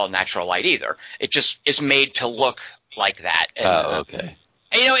Favorite was all natural light either. It just is made to look like that. And, okay.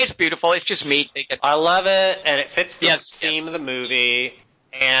 And, it's beautiful. It's just me. I love it, and it fits the theme of the movie.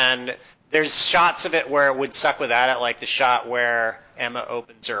 And there's shots of it where it would suck without it, like the shot where Emma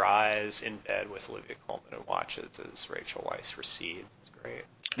opens her eyes in bed with Olivia Colman and watches as Rachel Weisz recedes. It's great.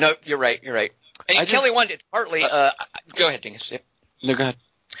 No, you're right. And Kelly wanted it partly. Go ahead, Dingus. Yep. No, go ahead.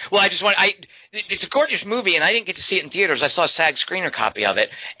 Well, it's a gorgeous movie, and I didn't get to see it in theaters. I saw a SAG screener copy of it,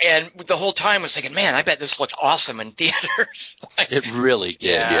 and the whole time I was thinking, man, I bet this looked awesome in theaters. It really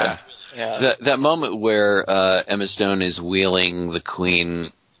did, yeah. That moment where Emma Stone is wheeling the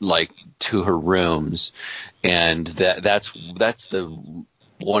Queen to her rooms, and that's the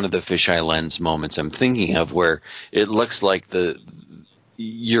one of the fisheye lens moments I'm thinking of, where it looks like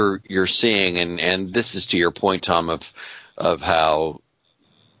you're seeing, and this is to your point, Tom, of how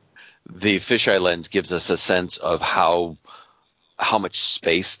the fisheye lens gives us a sense of how much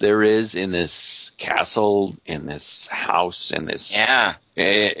space there is in this castle, in this house, in this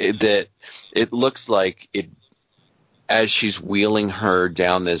that it looks like it as she's wheeling her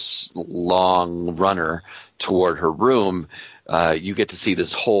down this long runner toward her room, you get to see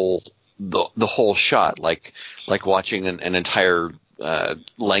this the whole shot, like watching an entire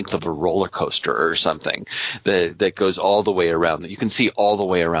length of a roller coaster or something that goes all the way around. You can see all the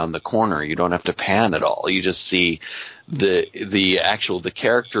way around the corner. You don't have to pan at all. You just see the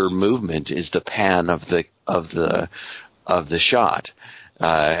character movement is the pan of the shot,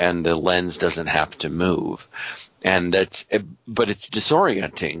 and the lens doesn't have to move. And but it's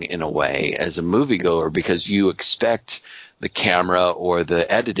disorienting in a way as a moviegoer, because you expect the camera or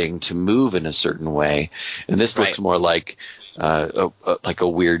the editing to move in a certain way, and this looks more like a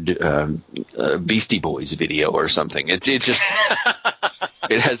weird Beastie Boys video or something. It just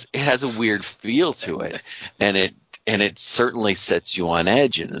it has a weird feel to it, and it certainly sets you on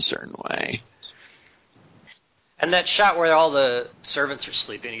edge in a certain way. And that shot where all the servants are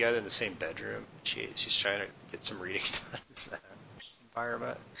sleeping together in the same bedroom, she's trying to get some reading done in that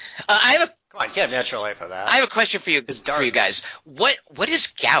environment. Come on, you can't have natural life of that. I have a question for you guys. What is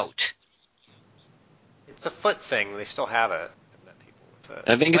gout? It's a foot thing. They still have it. I've met people with it.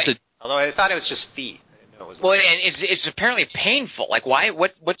 I think Although I thought it was just feet. I didn't know it was. Well, and it's apparently painful. Like, why?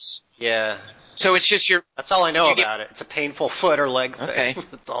 What's? Yeah. So it's just That's all I know about it. It's a painful foot or leg thing. Okay.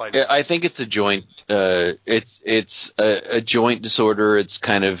 That's all I know. I think it's a joint. It's a joint disorder. It's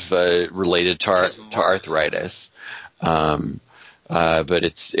kind of related to arthritis, but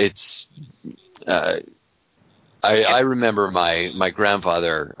it's. I remember my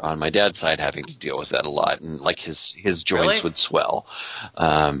grandfather on my dad's side having to deal with that a lot, and like his joints would swell.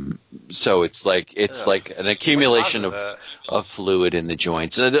 So it's like an accumulation of fluid in the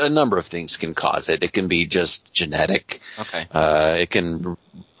joints. A number of things can cause it. It can be just genetic. Okay.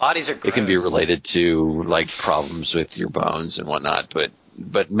 Bodies are gross. It can be related to like problems with your bones and whatnot,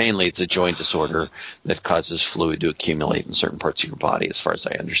 but mainly it's a joint disorder that causes fluid to accumulate in certain parts of your body, as far as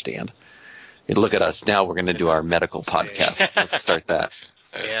I understand. Look at us now. We're going to do our medical podcast. Let's start that.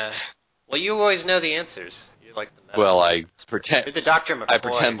 Yeah. Well, you always know the answers. You like the medical. Well, I pretend. You're the Dr. McCoy. I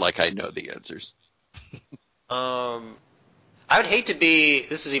pretend like I know the answers. I would hate to be.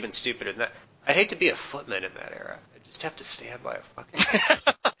 This is even stupider than that. I'd hate to be a footman in that era. I'd just have to stand by a fucking.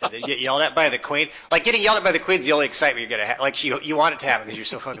 And then get yelled at by the queen. Like, getting yelled at by the queen's the only excitement you're gonna have. Like, you want it to happen because you're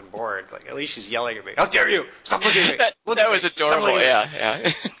so fucking bored. Like, at least she's yelling at me. How dare you? Stop looking at me. That was adorable.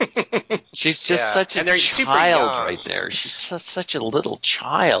 Yeah. She's just such a child right there. She's just such a little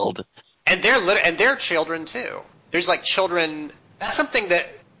child. And they're children too. There's like children. That's something that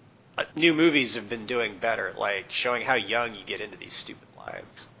new movies have been doing better, like showing how young you get into these stupid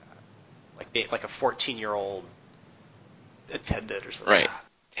lives, like being like a 14-year-old attendant or something. Right.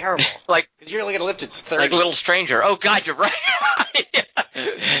 Terrible. Like, because you're only going to live to 30. Like Little Stranger. Oh God, you're right.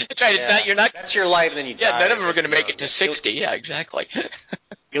 That's right. It's not. You're not. That's your life. Then you die. Yeah, none of them are going to make it to 60. Yeah, exactly.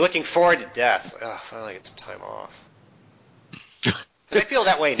 You're looking forward to death. Oh, finally get some time off. I feel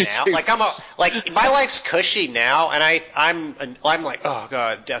that way now. Like my life's cushy now, and I'm like, oh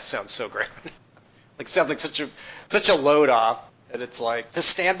God, death sounds so great. Like, sounds like such a load off, and it's like to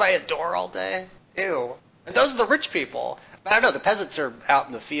stand by a door all day. Ew. And those are the rich people. But I don't know. The peasants are out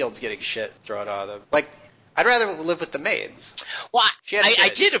in the fields getting shit thrown on them. Like, I'd rather live with the maids. Well,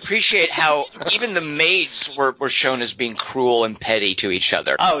 I did appreciate how even the maids were shown as being cruel and petty to each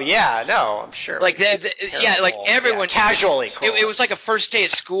other. Oh yeah, no, I'm sure. Like like everyone casually cruel. It was like a first day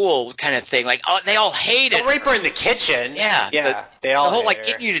at school kind of thing. Like, they all hated. Don't rape her in the kitchen. Yeah. They all the whole hate like her.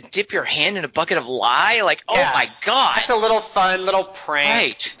 getting you to dip your hand in a bucket of lye. Like, oh my God, that's a little fun little prank.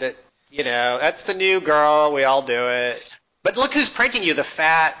 Right. That that's the new girl. We all do it. But look who's pranking you, the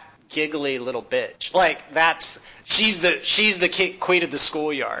fat, giggly little bitch. Like, she's the queen of the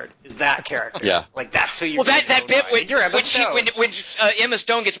schoolyard, is that character. Yeah. Like, that's who you're that bit when Emma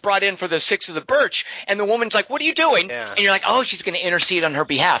Stone gets brought in for the Six of the Birch, and the woman's like, what are you doing? Yeah. And you're like, oh, she's going to intercede on her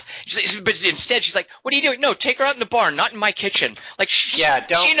behalf. But instead, she's like, what are you doing? No, take her out in the barn, not in my kitchen. Like,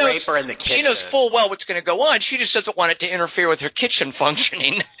 don't rape her in the kitchen. She knows full well what's going to go on. She just doesn't want it to interfere with her kitchen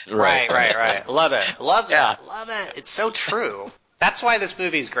functioning. Right. Love it. Love that. Yeah. Love it. It's so true. That's why this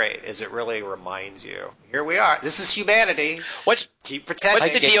movie's great, is it really reminds you. Here we are. This is humanity. Keep pretending.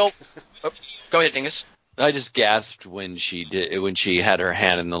 What's the deal? Oh, go ahead, Dingus. I just gasped when she had her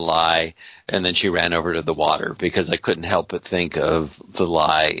hand in the lye, and then she ran over to the water, because I couldn't help but think of the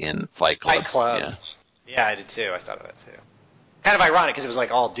lye in Fight Club. Fight Club. Yeah, I did too. I thought of that too. Kind of ironic because it was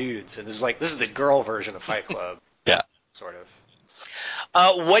like all dudes, and this is the girl version of Fight Club. Yeah. Sort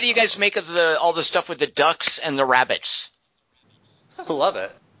of. What do you guys make of all the stuff with the ducks and the rabbits? I love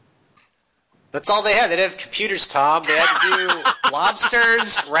it. That's all they had. They didn't have computers, Tom. They had to do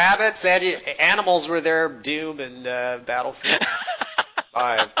lobsters, rabbits. Animals were their Doom and Battlefield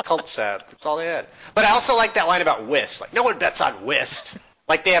 5 cult set. That's all they had. But I also like that line about whist. Like, no one bets on whist.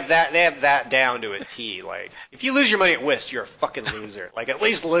 Like, they have that down to a T. Like, if you lose your money at whist, you're a fucking loser. Like, at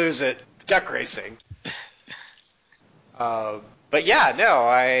least lose at duck racing. But yeah, no,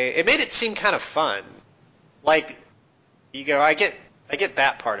 it made it seem kind of fun. Like, you go, I get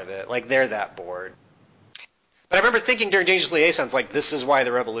that part of it. Like, they're that bored. But I remember thinking during Dangerous Liaisons, like, this is why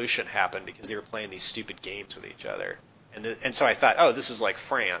the revolution happened, because they were playing these stupid games with each other. And so I thought, oh, this is like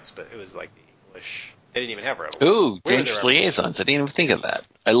France, but it was like the English. They didn't even have a revolution. Ooh, Dangerous Liaisons. I didn't even think of that.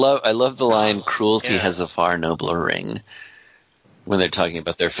 I love the line, cruelty has a far nobler ring, when they're talking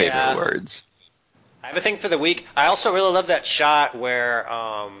about their favorite words. I have a thing for the week. I also really love that shot where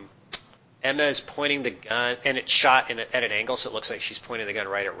Emma is pointing the gun, and it's shot at an angle, so it looks like she's pointing the gun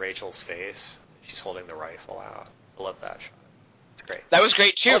right at Rachel's face. She's holding the rifle out. I love that shot. It's great. That was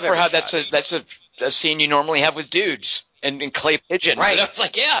great too for how that's a scene you normally have with dudes and clay pigeons. Right. And I was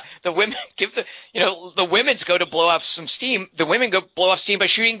like, yeah, the women the women's go to blow off some steam. The women go blow off steam by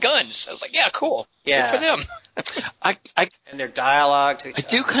shooting guns. I was like, yeah, cool. Yeah. Good for them. And their dialogue to each other.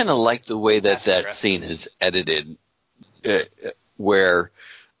 I do kind of like the way that scene is edited, where,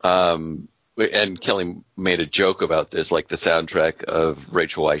 and Kelly made a joke about this, like the soundtrack of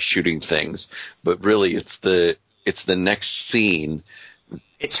Rachel Weisz shooting things, but really it's the next scene.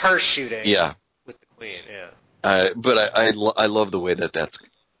 It's her shooting. Yeah. With the queen. Yeah. But I love the way that that's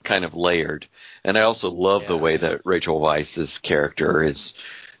kind of layered, and I also love the way that Rachel Weisz's character is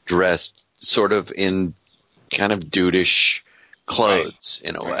dressed, sort of in kind of dudish clothes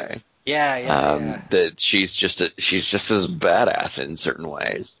in a way. Yeah. That she's just as badass in certain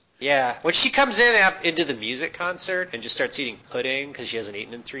ways. Yeah, when she comes into the music concert and just starts eating pudding because she hasn't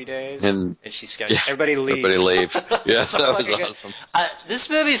eaten in 3 days, and she's got everybody leave. Everybody leave. Yeah, so that was good. awesome. This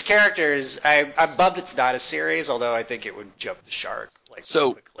movie's characters, I'm bummed it's not a series, although I think it would jump the shark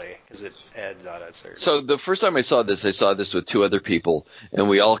quickly because it ends on a certain. So the first time I saw this with 2 other people, and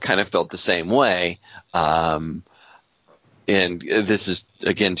we all kind of felt the same way. And this is,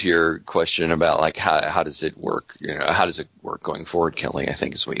 again, to your question about, like, how does it work? You know, how does it work going forward, Kelly, I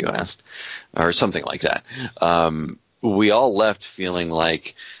think is what you asked, or something like that. We all left feeling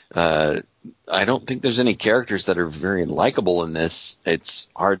like I don't think there's any characters that are very likable in this. It's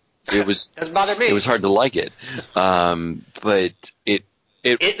hard. It was doesn't bother me. It was hard to like it, but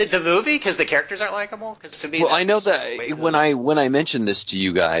the movie, because the characters aren't likable. Because to me, I know that when I mentioned this to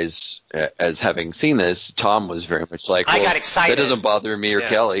you guys as having seen this, Tom was very much like, I got excited. That doesn't bother me or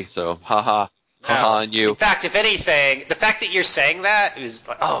Kelly, so haha on you. In fact, if anything, the fact that you're saying that is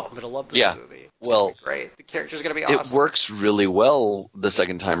like, oh, I'm gonna love this movie. It's gonna be great. The character's gonna be awesome. It works really well the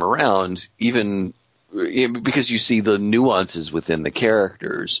second time around, even because you see the nuances within the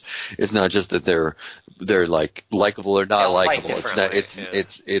characters. It's not just that they're like likable or not likable.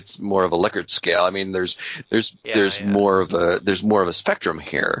 It's more of a Likert scale. I mean, there's more of a spectrum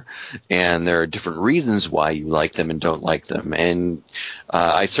here, and there are different reasons why you like them and don't like them. And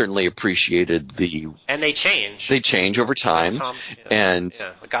I certainly appreciated and they change. They change over time, and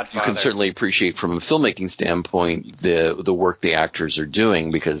you can certainly appreciate from a filmmaking standpoint the work the actors are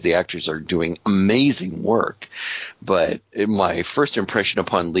doing, because the actors are doing amazing work. But my first impression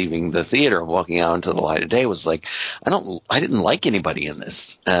upon leaving the theater and walking out into the light of day was like, I didn't like anybody in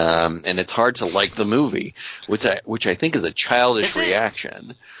this, and it's hard to like the movie, which I think is a childish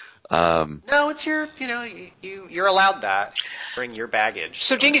reaction. No, it's you're allowed that. Bring your baggage.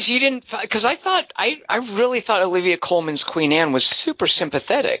 So, Dingus, you didn't, because I really thought Olivia Colman's Queen Anne was super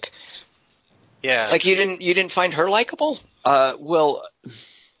sympathetic. Yeah. Like, you didn't find her likable? Well,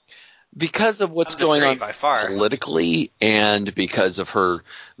 because of what's going on politically, and because of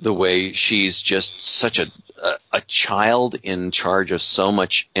the way she's just such a child in charge of so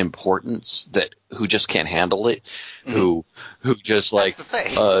much importance who just can't handle it, who just like,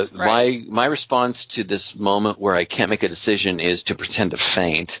 my response to this moment where I can't make a decision is to pretend to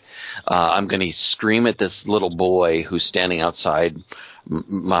faint. I'm going to scream at this little boy who's standing outside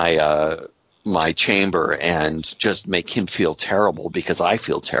my chamber and just make him feel terrible because I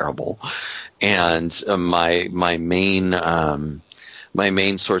feel terrible. And my main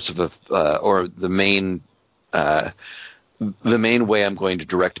source of or the main way I'm going to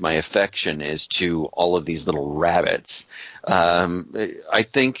direct my affection is to all of these little rabbits. I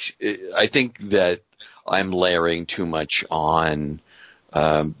think that I'm layering too much on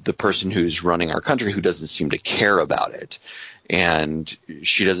the person who's running our country, who doesn't seem to care about it. And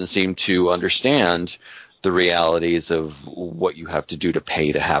she doesn't seem to understand the realities of what you have to do to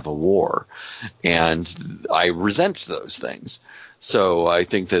pay to have a war. And I resent those things. So I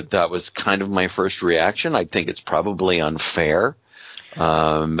think that was kind of my first reaction. I think it's probably unfair.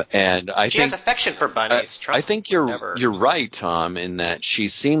 And I she think has affection for bunnies. Trump I think would never. you're right, Tom, in that she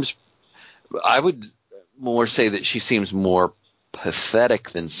seems, I would more say that she seems more pathetic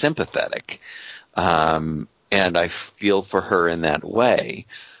than sympathetic. And I feel for her in that way,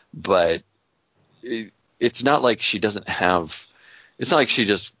 but it's not like she doesn't have, it's not like she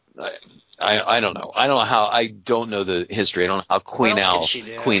just, I don't know. I don't know how, I don't know the history. I don't know how Queen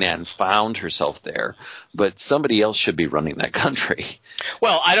Anne found herself there, but somebody else should be running that country.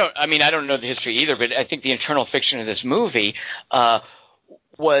 Well, I don't know the history either, but I think the internal fiction of this movie,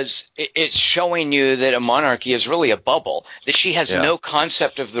 it's showing you that a monarchy is really a bubble, that she has no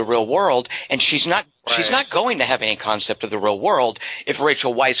concept of the real world, and she's not going to have any concept of the real world if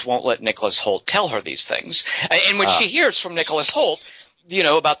Rachel Weisz won't let Nicholas Hoult tell her these things. And when she hears from Nicholas Hoult,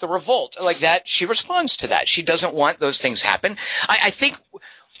 about the revolt like that, she responds to that. She doesn't want those things happen. I think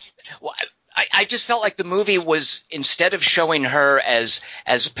I just felt like the movie was, instead of showing her as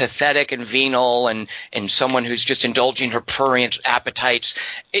pathetic and venal and someone who's just indulging her prurient appetites,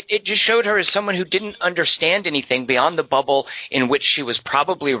 it just showed her as someone who didn't understand anything beyond the bubble in which she was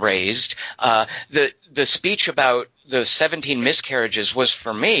probably raised. The speech about the 17 miscarriages was,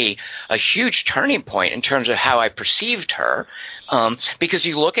 for me, a huge turning point in terms of how I perceived her, because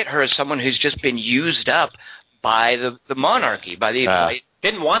you look at her as someone who's just been used up by the monarchy, by the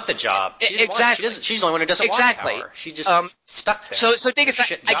didn't want the job. Exactly. She's the only one who doesn't want power. She just stuck there. So Dingus, I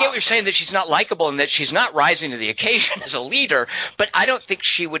get what you're saying, that she's not likable and that she's not rising to the occasion as a leader, but I don't think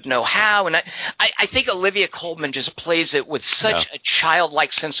she would know how. And I think Olivia Colman just plays it with such a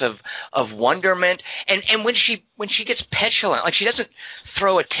childlike sense of wonderment. And when she gets petulant, like, she doesn't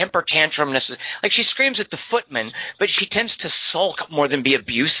throw a temper tantrum necessarily. Like, she screams at the footman, but she tends to sulk more than be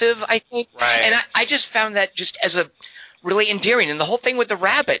abusive, I think. Right. And I just found that just as a really endearing. And the whole thing with the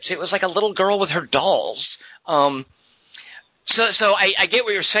rabbits, it was like a little girl with her dolls. So I get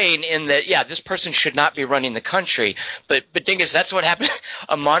what you're saying in that, this person should not be running the country. But Dingus, that's what happened.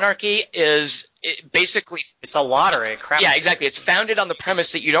 A monarchy is basically – it's a lottery. Yeah, exactly. It's founded on the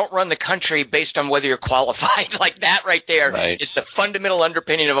premise that you don't run the country based on whether you're qualified. Like, that right there is the fundamental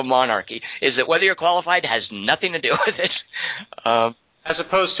underpinning of a monarchy, is that whether you're qualified has nothing to do with it. As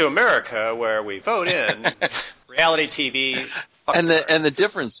opposed to America, where we vote in reality TV. And the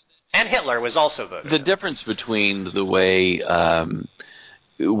difference. And Hitler was also voted. The difference between the way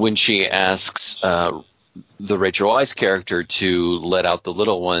when she asks the Rachel Weisz character to let out the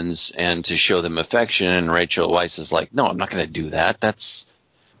little ones and to show them affection, and Rachel Weisz is like, "No, I'm not going to do that. That's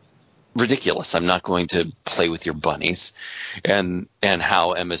ridiculous. I'm not going to play with your bunnies." And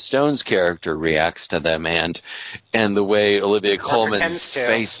how Emma Stone's character reacts to them, and the way Olivia Colman's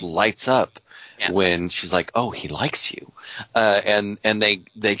face lights up when she's like, "Oh, he likes you," and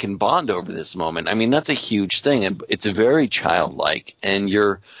they can bond over this moment. I mean, that's a huge thing, and it's a very childlike. And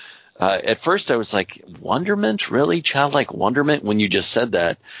you're at first I was like, wonderment, really, childlike wonderment. When you just said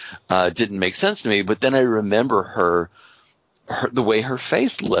that, didn't make sense to me. But then I remember her the way her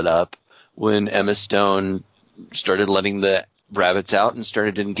face lit up when Emma Stone started letting the rabbits out and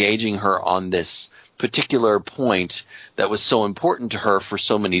started engaging her on this particular point that was so important to her for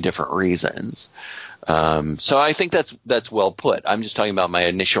so many different reasons. So I think that's well put. I'm just talking about my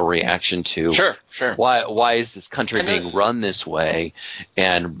initial reaction to sure. Why is this country being run this way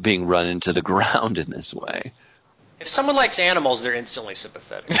and being run into the ground in this way? If someone likes animals, they're instantly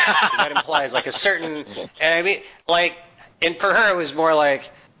sympathetic. Because that implies like a certain. And I mean, like, and for her, it was more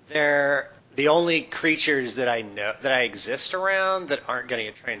like they're the only creatures that I know that I exist around that aren't going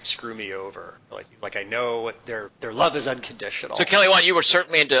to try and screw me over. Like I know their love is unconditional. So Kelly Wand, you were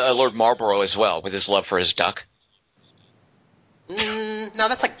certainly into Lord Marlborough as well, with his love for his duck. No,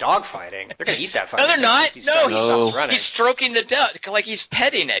 that's like dog fighting. They're going to eat that fucking duck. No, they're not. He's stroking the duck like he's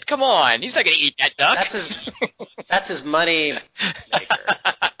petting it. Come on, he's not going to eat that duck. That's his money maker.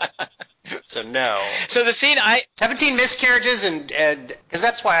 So no. So the scene, 17 miscarriages, and because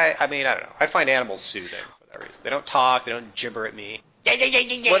that's why I don't know. I find animals soothing for that reason. They don't talk. They don't gibber at me.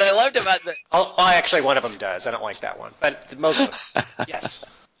 What I loved about actually, one of them does. I don't like that one, but most of them, yes.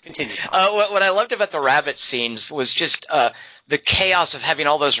 Continue. What I loved about the rabbit scenes was just the chaos of having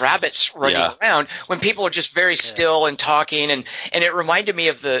all those rabbits running around when people are just very still and talking, and it reminded me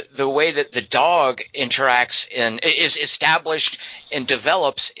of the way that the dog interacts is established and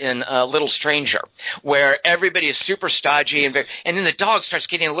develops in Little Stranger, where everybody is super stodgy and then the dog starts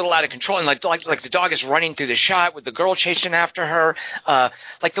getting a little out of control, and like the dog is running through the shot with the girl chasing after her,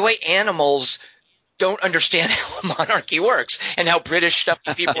 like the way animals don't understand how monarchy works and how British stuff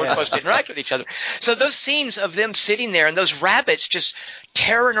people are supposed to interact with each other. So those scenes of them sitting there and those rabbits just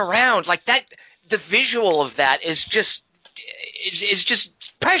tearing around like that, the visual of that is just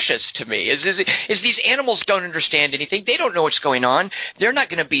precious to me. Is these animals don't understand anything. They don't know what's going on. They're not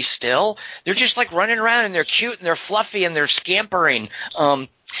going to be still. They're just like running around and they're cute and they're fluffy and they're scampering. And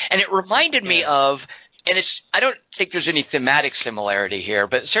it reminded me of, and I don't think there's any thematic similarity here,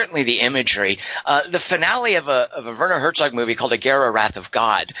 but certainly the imagery. The finale of a Werner Herzog movie called Agera, Wrath of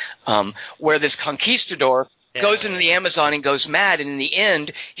God, where this conquistador goes into the Amazon and goes mad, and in the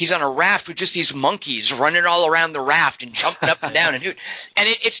end, he's on a raft with just these monkeys running all around the raft and jumping up and down. And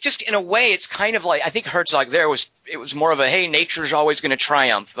it's just, in a way, it's kind of like, I think Herzog there was more of a, hey, nature's always going to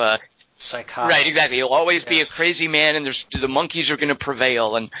triumph. Psychotic. Right, exactly. He'll always be a crazy man, and the monkeys are going to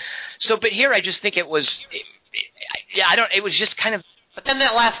prevail. And so, but here I just think it was, it was just kind of. But then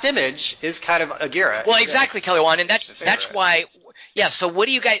that last image is kind of Agera. Well, exactly, Kelly Wand, and that's why. Yeah. So what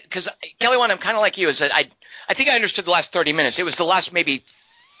do you guys? Because Kelly Wand, I'm kind of like you. Is that I think I understood the last 30 minutes. It was the last maybe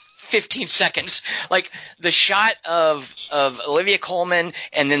 15 seconds, like the shot of Olivia Colman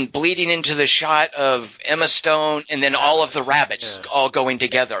and then bleeding into the shot of Emma Stone and then all of the rabbits all going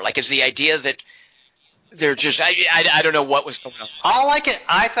together. Like, is the idea that they're just I don't know what was going on.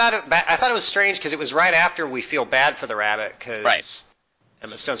 I thought it was strange because it was right after we feel bad for the rabbit because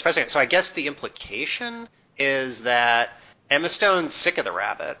Emma Stone's president. So I guess the implication is that Emma Stone's sick of the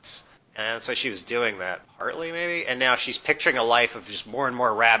rabbits. And that's why she was doing that, partly maybe. And now she's picturing a life of just more and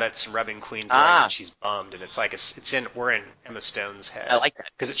more rabbits rubbing Queen's legs, and she's bummed. And it's like we're in Emma Stone's head. I like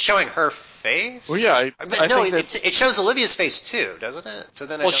that because it's showing her face. Well, yeah, it shows Olivia's face too, doesn't it? So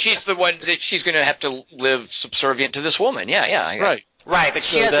then, she's the one that she's going to have to live subservient to this woman. Yeah. Right. Right,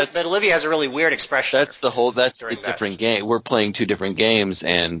 but but Olivia has a really weird expression. That's a different game. We're playing two different games,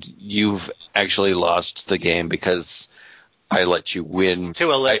 and you've actually lost the game because I let you win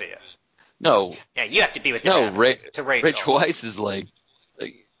to Olivia. No. Yeah, you have to be with the rabbit, to Rachel. Rachel Weisz is like,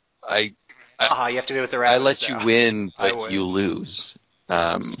 you have to be with the rabbit. I let you win, but you lose.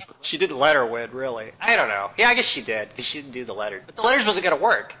 She didn't let her win, really. I don't know. Yeah, I guess she did, because she didn't do the letters. But the letters wasn't going to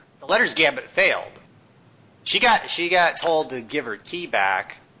work. The letters gambit failed. She got told to give her key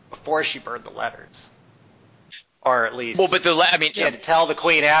back before she burned the letters. Or at least, she had to tell the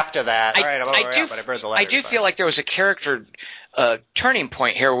Queen after that. All right, I'm over it, but I burned the letters. I do feel like there was a character turning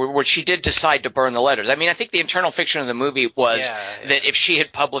point here where she did decide to burn the letters. I mean, I think the internal fiction of the movie was that if she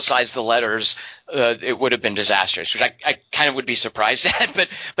had publicized the letters, it would have been disastrous, which I kind of would be surprised at.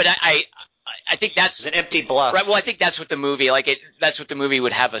 But I think that's an empty bluff. Right. Well, I think that's what the movie that's what the movie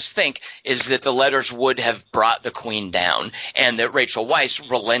would have us think, is that the letters would have brought the Queen down, and that Rachel Weisz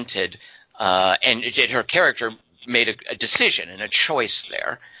relented, and her character made a decision and a choice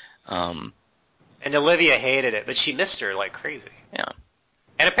there. And Olivia hated it, but she missed her like crazy. Yeah.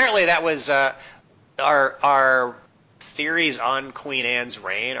 And apparently that was our theories on Queen Anne's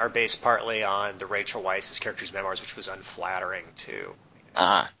reign are based partly on the Rachel Weisz's character's memoirs, which was unflattering to Queen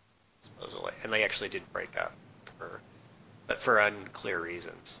Anne, supposedly. And they actually did break up but for unclear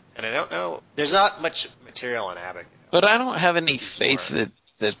reasons. And I don't know. There's not much material on Abigail. But I don't have any faith that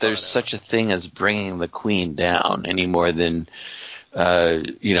there's such a thing as bringing the Queen down any more than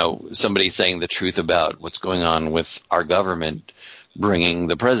somebody saying the truth about what's going on with our government bringing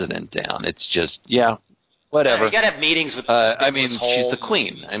the president down. It's just, whatever. You got to have meetings with she's the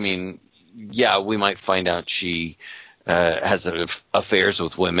Queen. I mean, we might find out she has affairs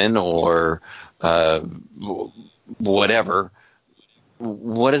with women or whatever.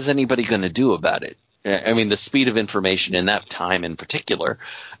 What is anybody going to do about it? I mean, the speed of information in that time in particular,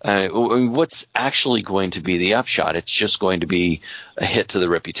 what's actually going to be the upshot? It's just going to be a hit to the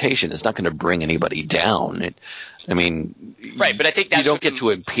reputation. It's not going to bring anybody down. Right, but I think you don't get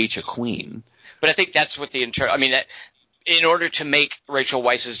to impeach a queen. But I think that's what in order to make Rachel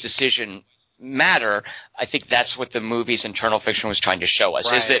Weisz's decision matter, I think that's what the movie's internal fiction was trying to show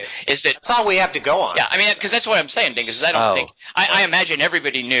us. Right. Is that that's all we have to go on. Yeah, I mean, because that's what I'm saying, because I don't think I imagine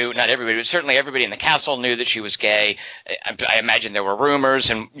everybody knew, not everybody, but certainly everybody in the castle knew that she was gay. I imagine there were rumors,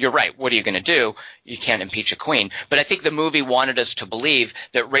 and you're right. What are you going to do? You can't impeach a queen. But I think the movie wanted us to believe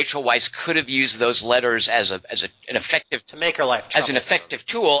that Rachel Weisz could have used those letters as an effective to make her life as an effective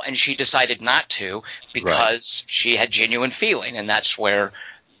tool, and she decided not to because she had genuine feeling, and that's where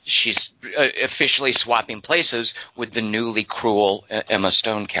she's officially swapping places with the newly cruel Emma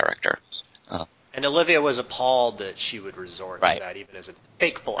Stone character. And Olivia was appalled that she would resort to that even as a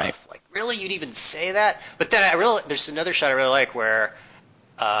fake bluff. Right. Like, really? You'd even say that? But then there's another shot I really like where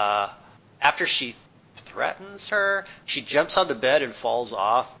after she threatens her, she jumps on the bed and falls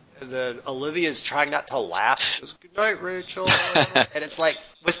off. Olivia's trying not to laugh. She goes, "Good night, Rachel," and it's like,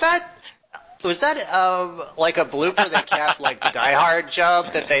 was that like a blooper they kept, like the Die Hard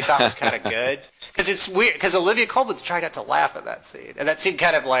jump that they thought was kind of good? Because it's weird, because Olivia Colman's trying not to laugh at that scene, and that seemed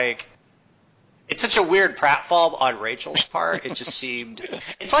kind of like, it's such a weird pratfall on Rachel's part. It just seemed,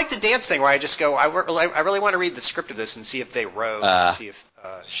 it's like the dance thing where I just go, I really want to read the script of this and see if they wrote, see if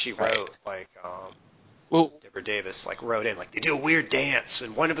she wrote, like, Deborah Davis, like, wrote in, like, they do a weird dance,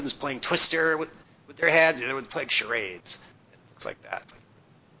 and one of them is playing Twister with their hands, the other one's playing charades. And it looks like that.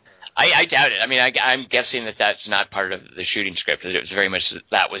 I doubt it. I mean, I'm guessing that that's not part of the shooting script. That it was very much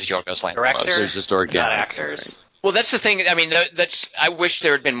that was Yorgos Lanthimos. Director, There's just organic, not actors. Right. Well, that's the thing. I mean, I wish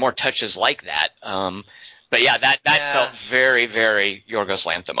there had been more touches like that. But yeah, that felt very, very Yorgos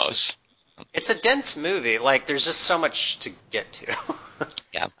Lanthimos. It's a dense movie. Like, there's just so much to get to.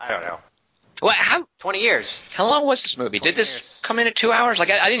 Yeah. I don't know. Well, 20 years. How long was this movie? Did this come in at 2 hours?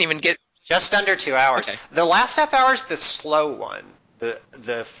 Like, I didn't even get. Just under 2 hours. Okay. The last half hour is the slow one.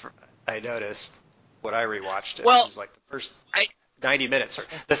 I noticed when I rewatched it. Well, it was like the first 90 minutes.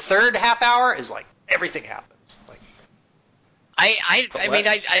 The third half hour is like everything happens. Like, I mean,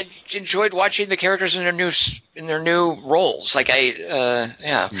 I enjoyed watching the characters in their new roles. Like, I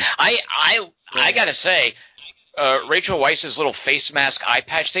gotta say, Rachel Weisz's little face mask eye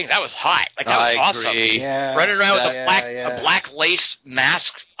patch thing, that was hot. Like, that was awesome. yeah, Running around with a black lace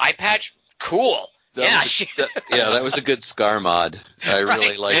mask eye patch, cool. That was a good scar mod. I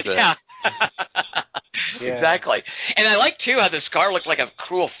really like that. Yeah. Exactly. And I like too how the scar looked like a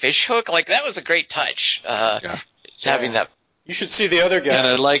cruel fish hook. Like, that was a great touch. Having that. You should see the other guy. And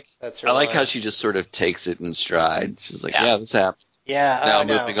I like line. how she just sort of takes it in stride. She's like, "Yeah, this happened." Yeah. Now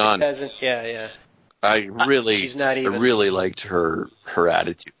moving on. Yeah. I She's not even. I really liked her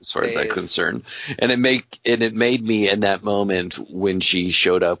attitude as far as that concerned, and it made me in that moment when she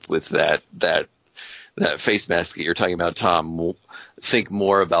showed up with that face mask that you're talking about, Tom, think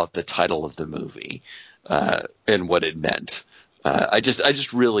more about the title of the movie and what it meant. I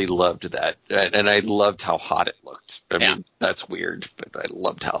just really loved that, and I loved how hot it looked. I mean, that's weird, but I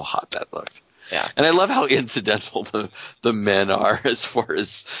loved how hot that looked. Yeah, and I love how incidental the men are as far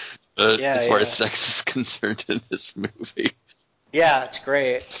as sex is concerned in this movie. Yeah, it's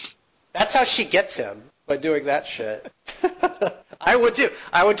great. That's how she gets him, by doing that shit. I would too.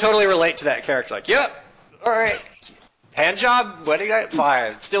 I would totally relate to that character. Like, yep, all right. Hand job, wedding night,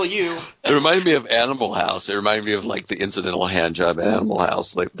 fine. It's still you. It reminded me of Animal House. It reminded me of like the incidental hand job at Animal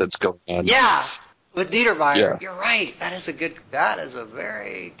House, like that's going on. Yeah, with Niedermeyer. Yeah. You're right. That is a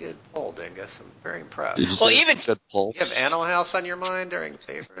very good poll, Dingus. I'm very impressed. Well, even good poll. You have Animal House on your mind during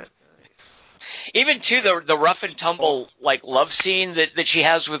favorite. Nice. Even too the rough and tumble like love scene that she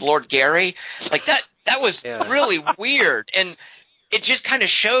has with Lord Gary, like that was really weird, and it just kind of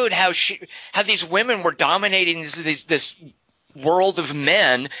showed how these women were dominating this world of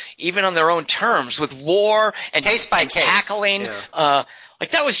men, even on their own terms, with war and case by and case. tackling. Yeah.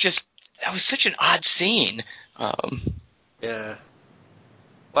 Like that was such an odd scene. Yeah.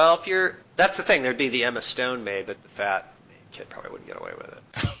 Well, that's the thing. There'd be the Emma Stone maid, but the fat kid probably wouldn't get away with it.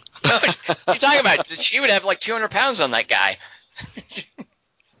 You're talking about she would have like 200 pounds on that guy.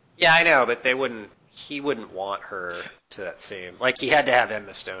 Yeah, I know, but he wouldn't want her to that same. Like, he had to have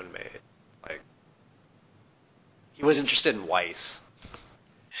Emma Stone made. Like, he was interested in Weiss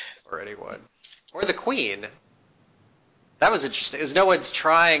or anyone or the Queen. That was interesting. Because no one's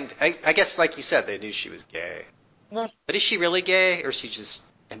trying. I guess, like you said, they knew she was gay. But is she really gay, or is she just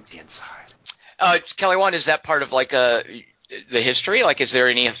empty inside? Kelly Wand, is that part of like the history? Like, is there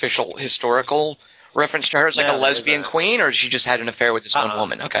any official historical reference to her as like a lesbian queen, or she just had an affair with this one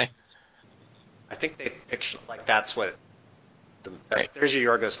woman? Okay. I think they fictional, like that's what. There's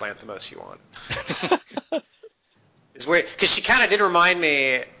your Yorgos Lanthimos you want. It's weird because she kind of did remind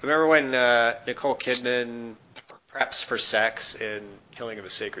me. Remember when Nicole Kidman preps for sex in Killing of a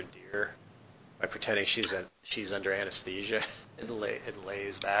Sacred Deer by pretending she's under anesthesia and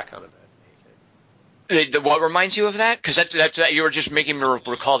lays back on the bed. What reminds you of that? Because that's you were just making me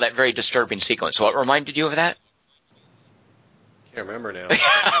recall that very disturbing sequence. What reminded you of that? Can't remember now.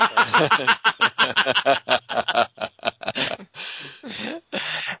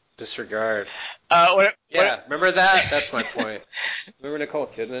 Disregard. Remember that? That's my point. Remember Nicole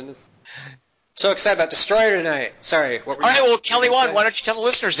Kidman? So excited about Destroyer tonight. Sorry, what were you? All right, well, Kelly Wand, why don't you tell the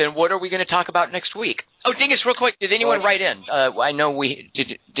listeners then? What are we going to talk about next week? Oh, Dingus, real quick, did anyone write in? I know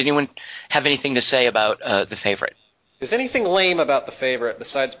did anyone have anything to say about The Favorite? Is anything lame about The Favorite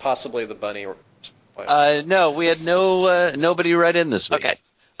besides possibly the bunny? No, we had nobody write in this week. Okay.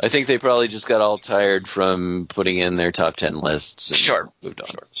 I think they probably just got all tired from putting in their top 10 lists. And Sure. moved on.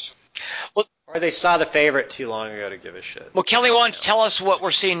 Sure. Or they saw The Favorite too long ago to give a shit. Well, Kelly Wand, tell us what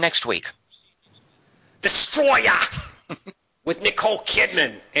we're seeing next week. Destroyer! With Nicole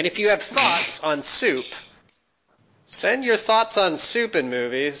Kidman. And if you have thoughts on Soup, send your thoughts on Soup in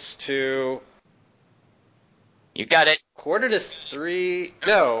movies to... You got it. 2:45...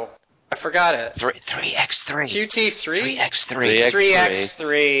 No, I forgot it. 3x3. QT3? 3x3.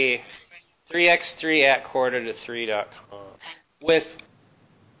 3x3. 3x3 at 2:45.com. With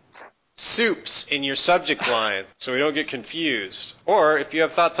soups in your subject line, so we don't get confused. Or if you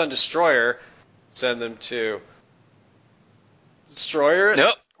have thoughts on Destroyer, send them to Destroyer.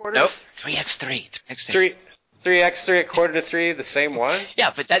 Nope. 3x3. 3x3. 3x3 at 2:45, the same one.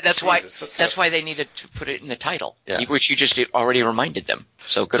 Yeah, but that's Jesus, why they needed to put it in the title, Yeah. which you just already reminded them.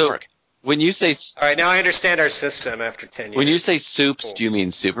 So good work. When you say All right, now I understand our system after 10 years. when you say soups, Cool. do you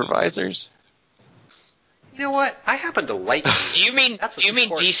mean supervisors? You know what? I happen to like you. Do you mean That's what's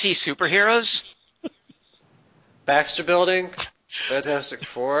important. DC superheroes? Baxter Building, Fantastic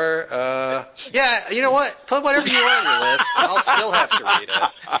Four. Yeah, you know what? Put whatever you want on your list, and I'll still have to read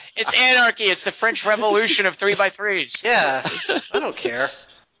it. It's anarchy. It's the French Revolution of 3x3s. Yeah, I don't care.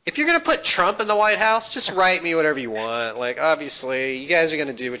 If you're going to put Trump in the White House, just write me whatever you want. Like, obviously, you guys are going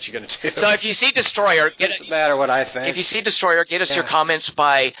to do what you're going to do. So if you see Destroyer, It doesn't matter what I think. if you see Destroyer, get us your comments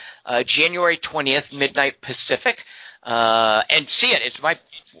by January 20th, midnight Pacific, and see it. It's my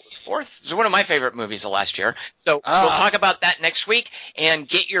fourth. It's one of my favorite movies of last year. So we'll talk about that next week, and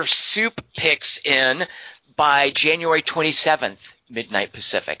get your soup picks in by January 27th, midnight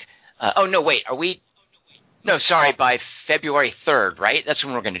Pacific. Oh no, wait, are we? No, sorry, by February 3rd, right? That's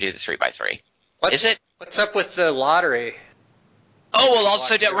when we're going to do the 3x3. Is it? What's up with the lottery? Oh, we'll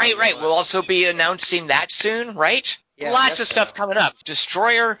also Watch right. the We'll also be announcing that soon, right? Yeah, I Lots guess of stuff so. coming up.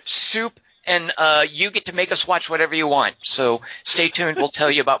 Destroyer, Soup, and you get to make us watch whatever you want. So stay tuned. We'll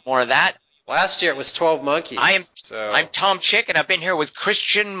tell you about more of that. Last year it was 12 Monkeys. I'm Tom Chick, and I've been here with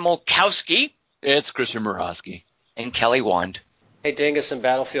Christian Mulkowski It's Christian Murowski. and Kelly Wand. Hey, Dingus, in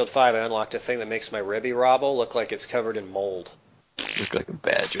Battlefield 5, I unlocked a thing that makes my ribby robble look like it's covered in mold. Look like a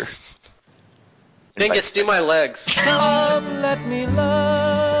badger. Dingus, do my legs. Come, let me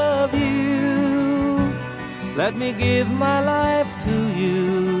love you. Let me give my life to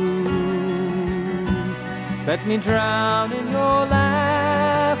you. Let me drown in your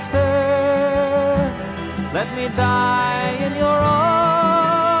laughter. Let me die in your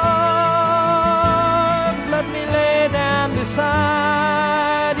arms. Let me lay down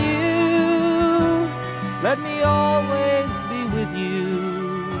beside you. Let me always be with you.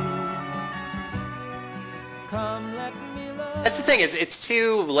 Come, let me love. That's the thing, is it's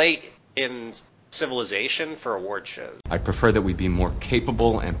too late in civilization for award shows. I prefer that we be more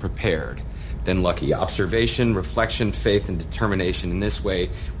capable and prepared than lucky. Observation, reflection, faith, and determination. In this way,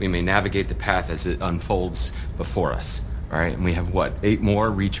 we may navigate the path as it unfolds before us. All right, and we have, 8 more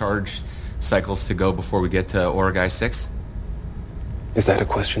recharge cycles to go before we get to Origai 6? Is that a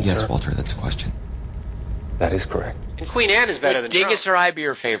question, Yes, sir? Walter, that's a question. That is correct. And Queen Anne is better than Trump. Dingus or I be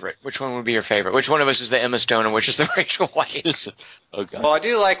your favorite? Which one would be your favorite? Which one of us is the Emma Stone and which is the Rachel Weisz? Oh God. Well, I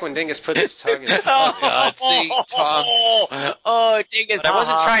do like when Dingus puts his tongue in his Oh, God, see, Tom. Oh, Dingus. But I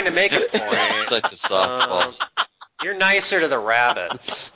wasn't trying to make a point. Such a softball. You're nicer to the rabbits.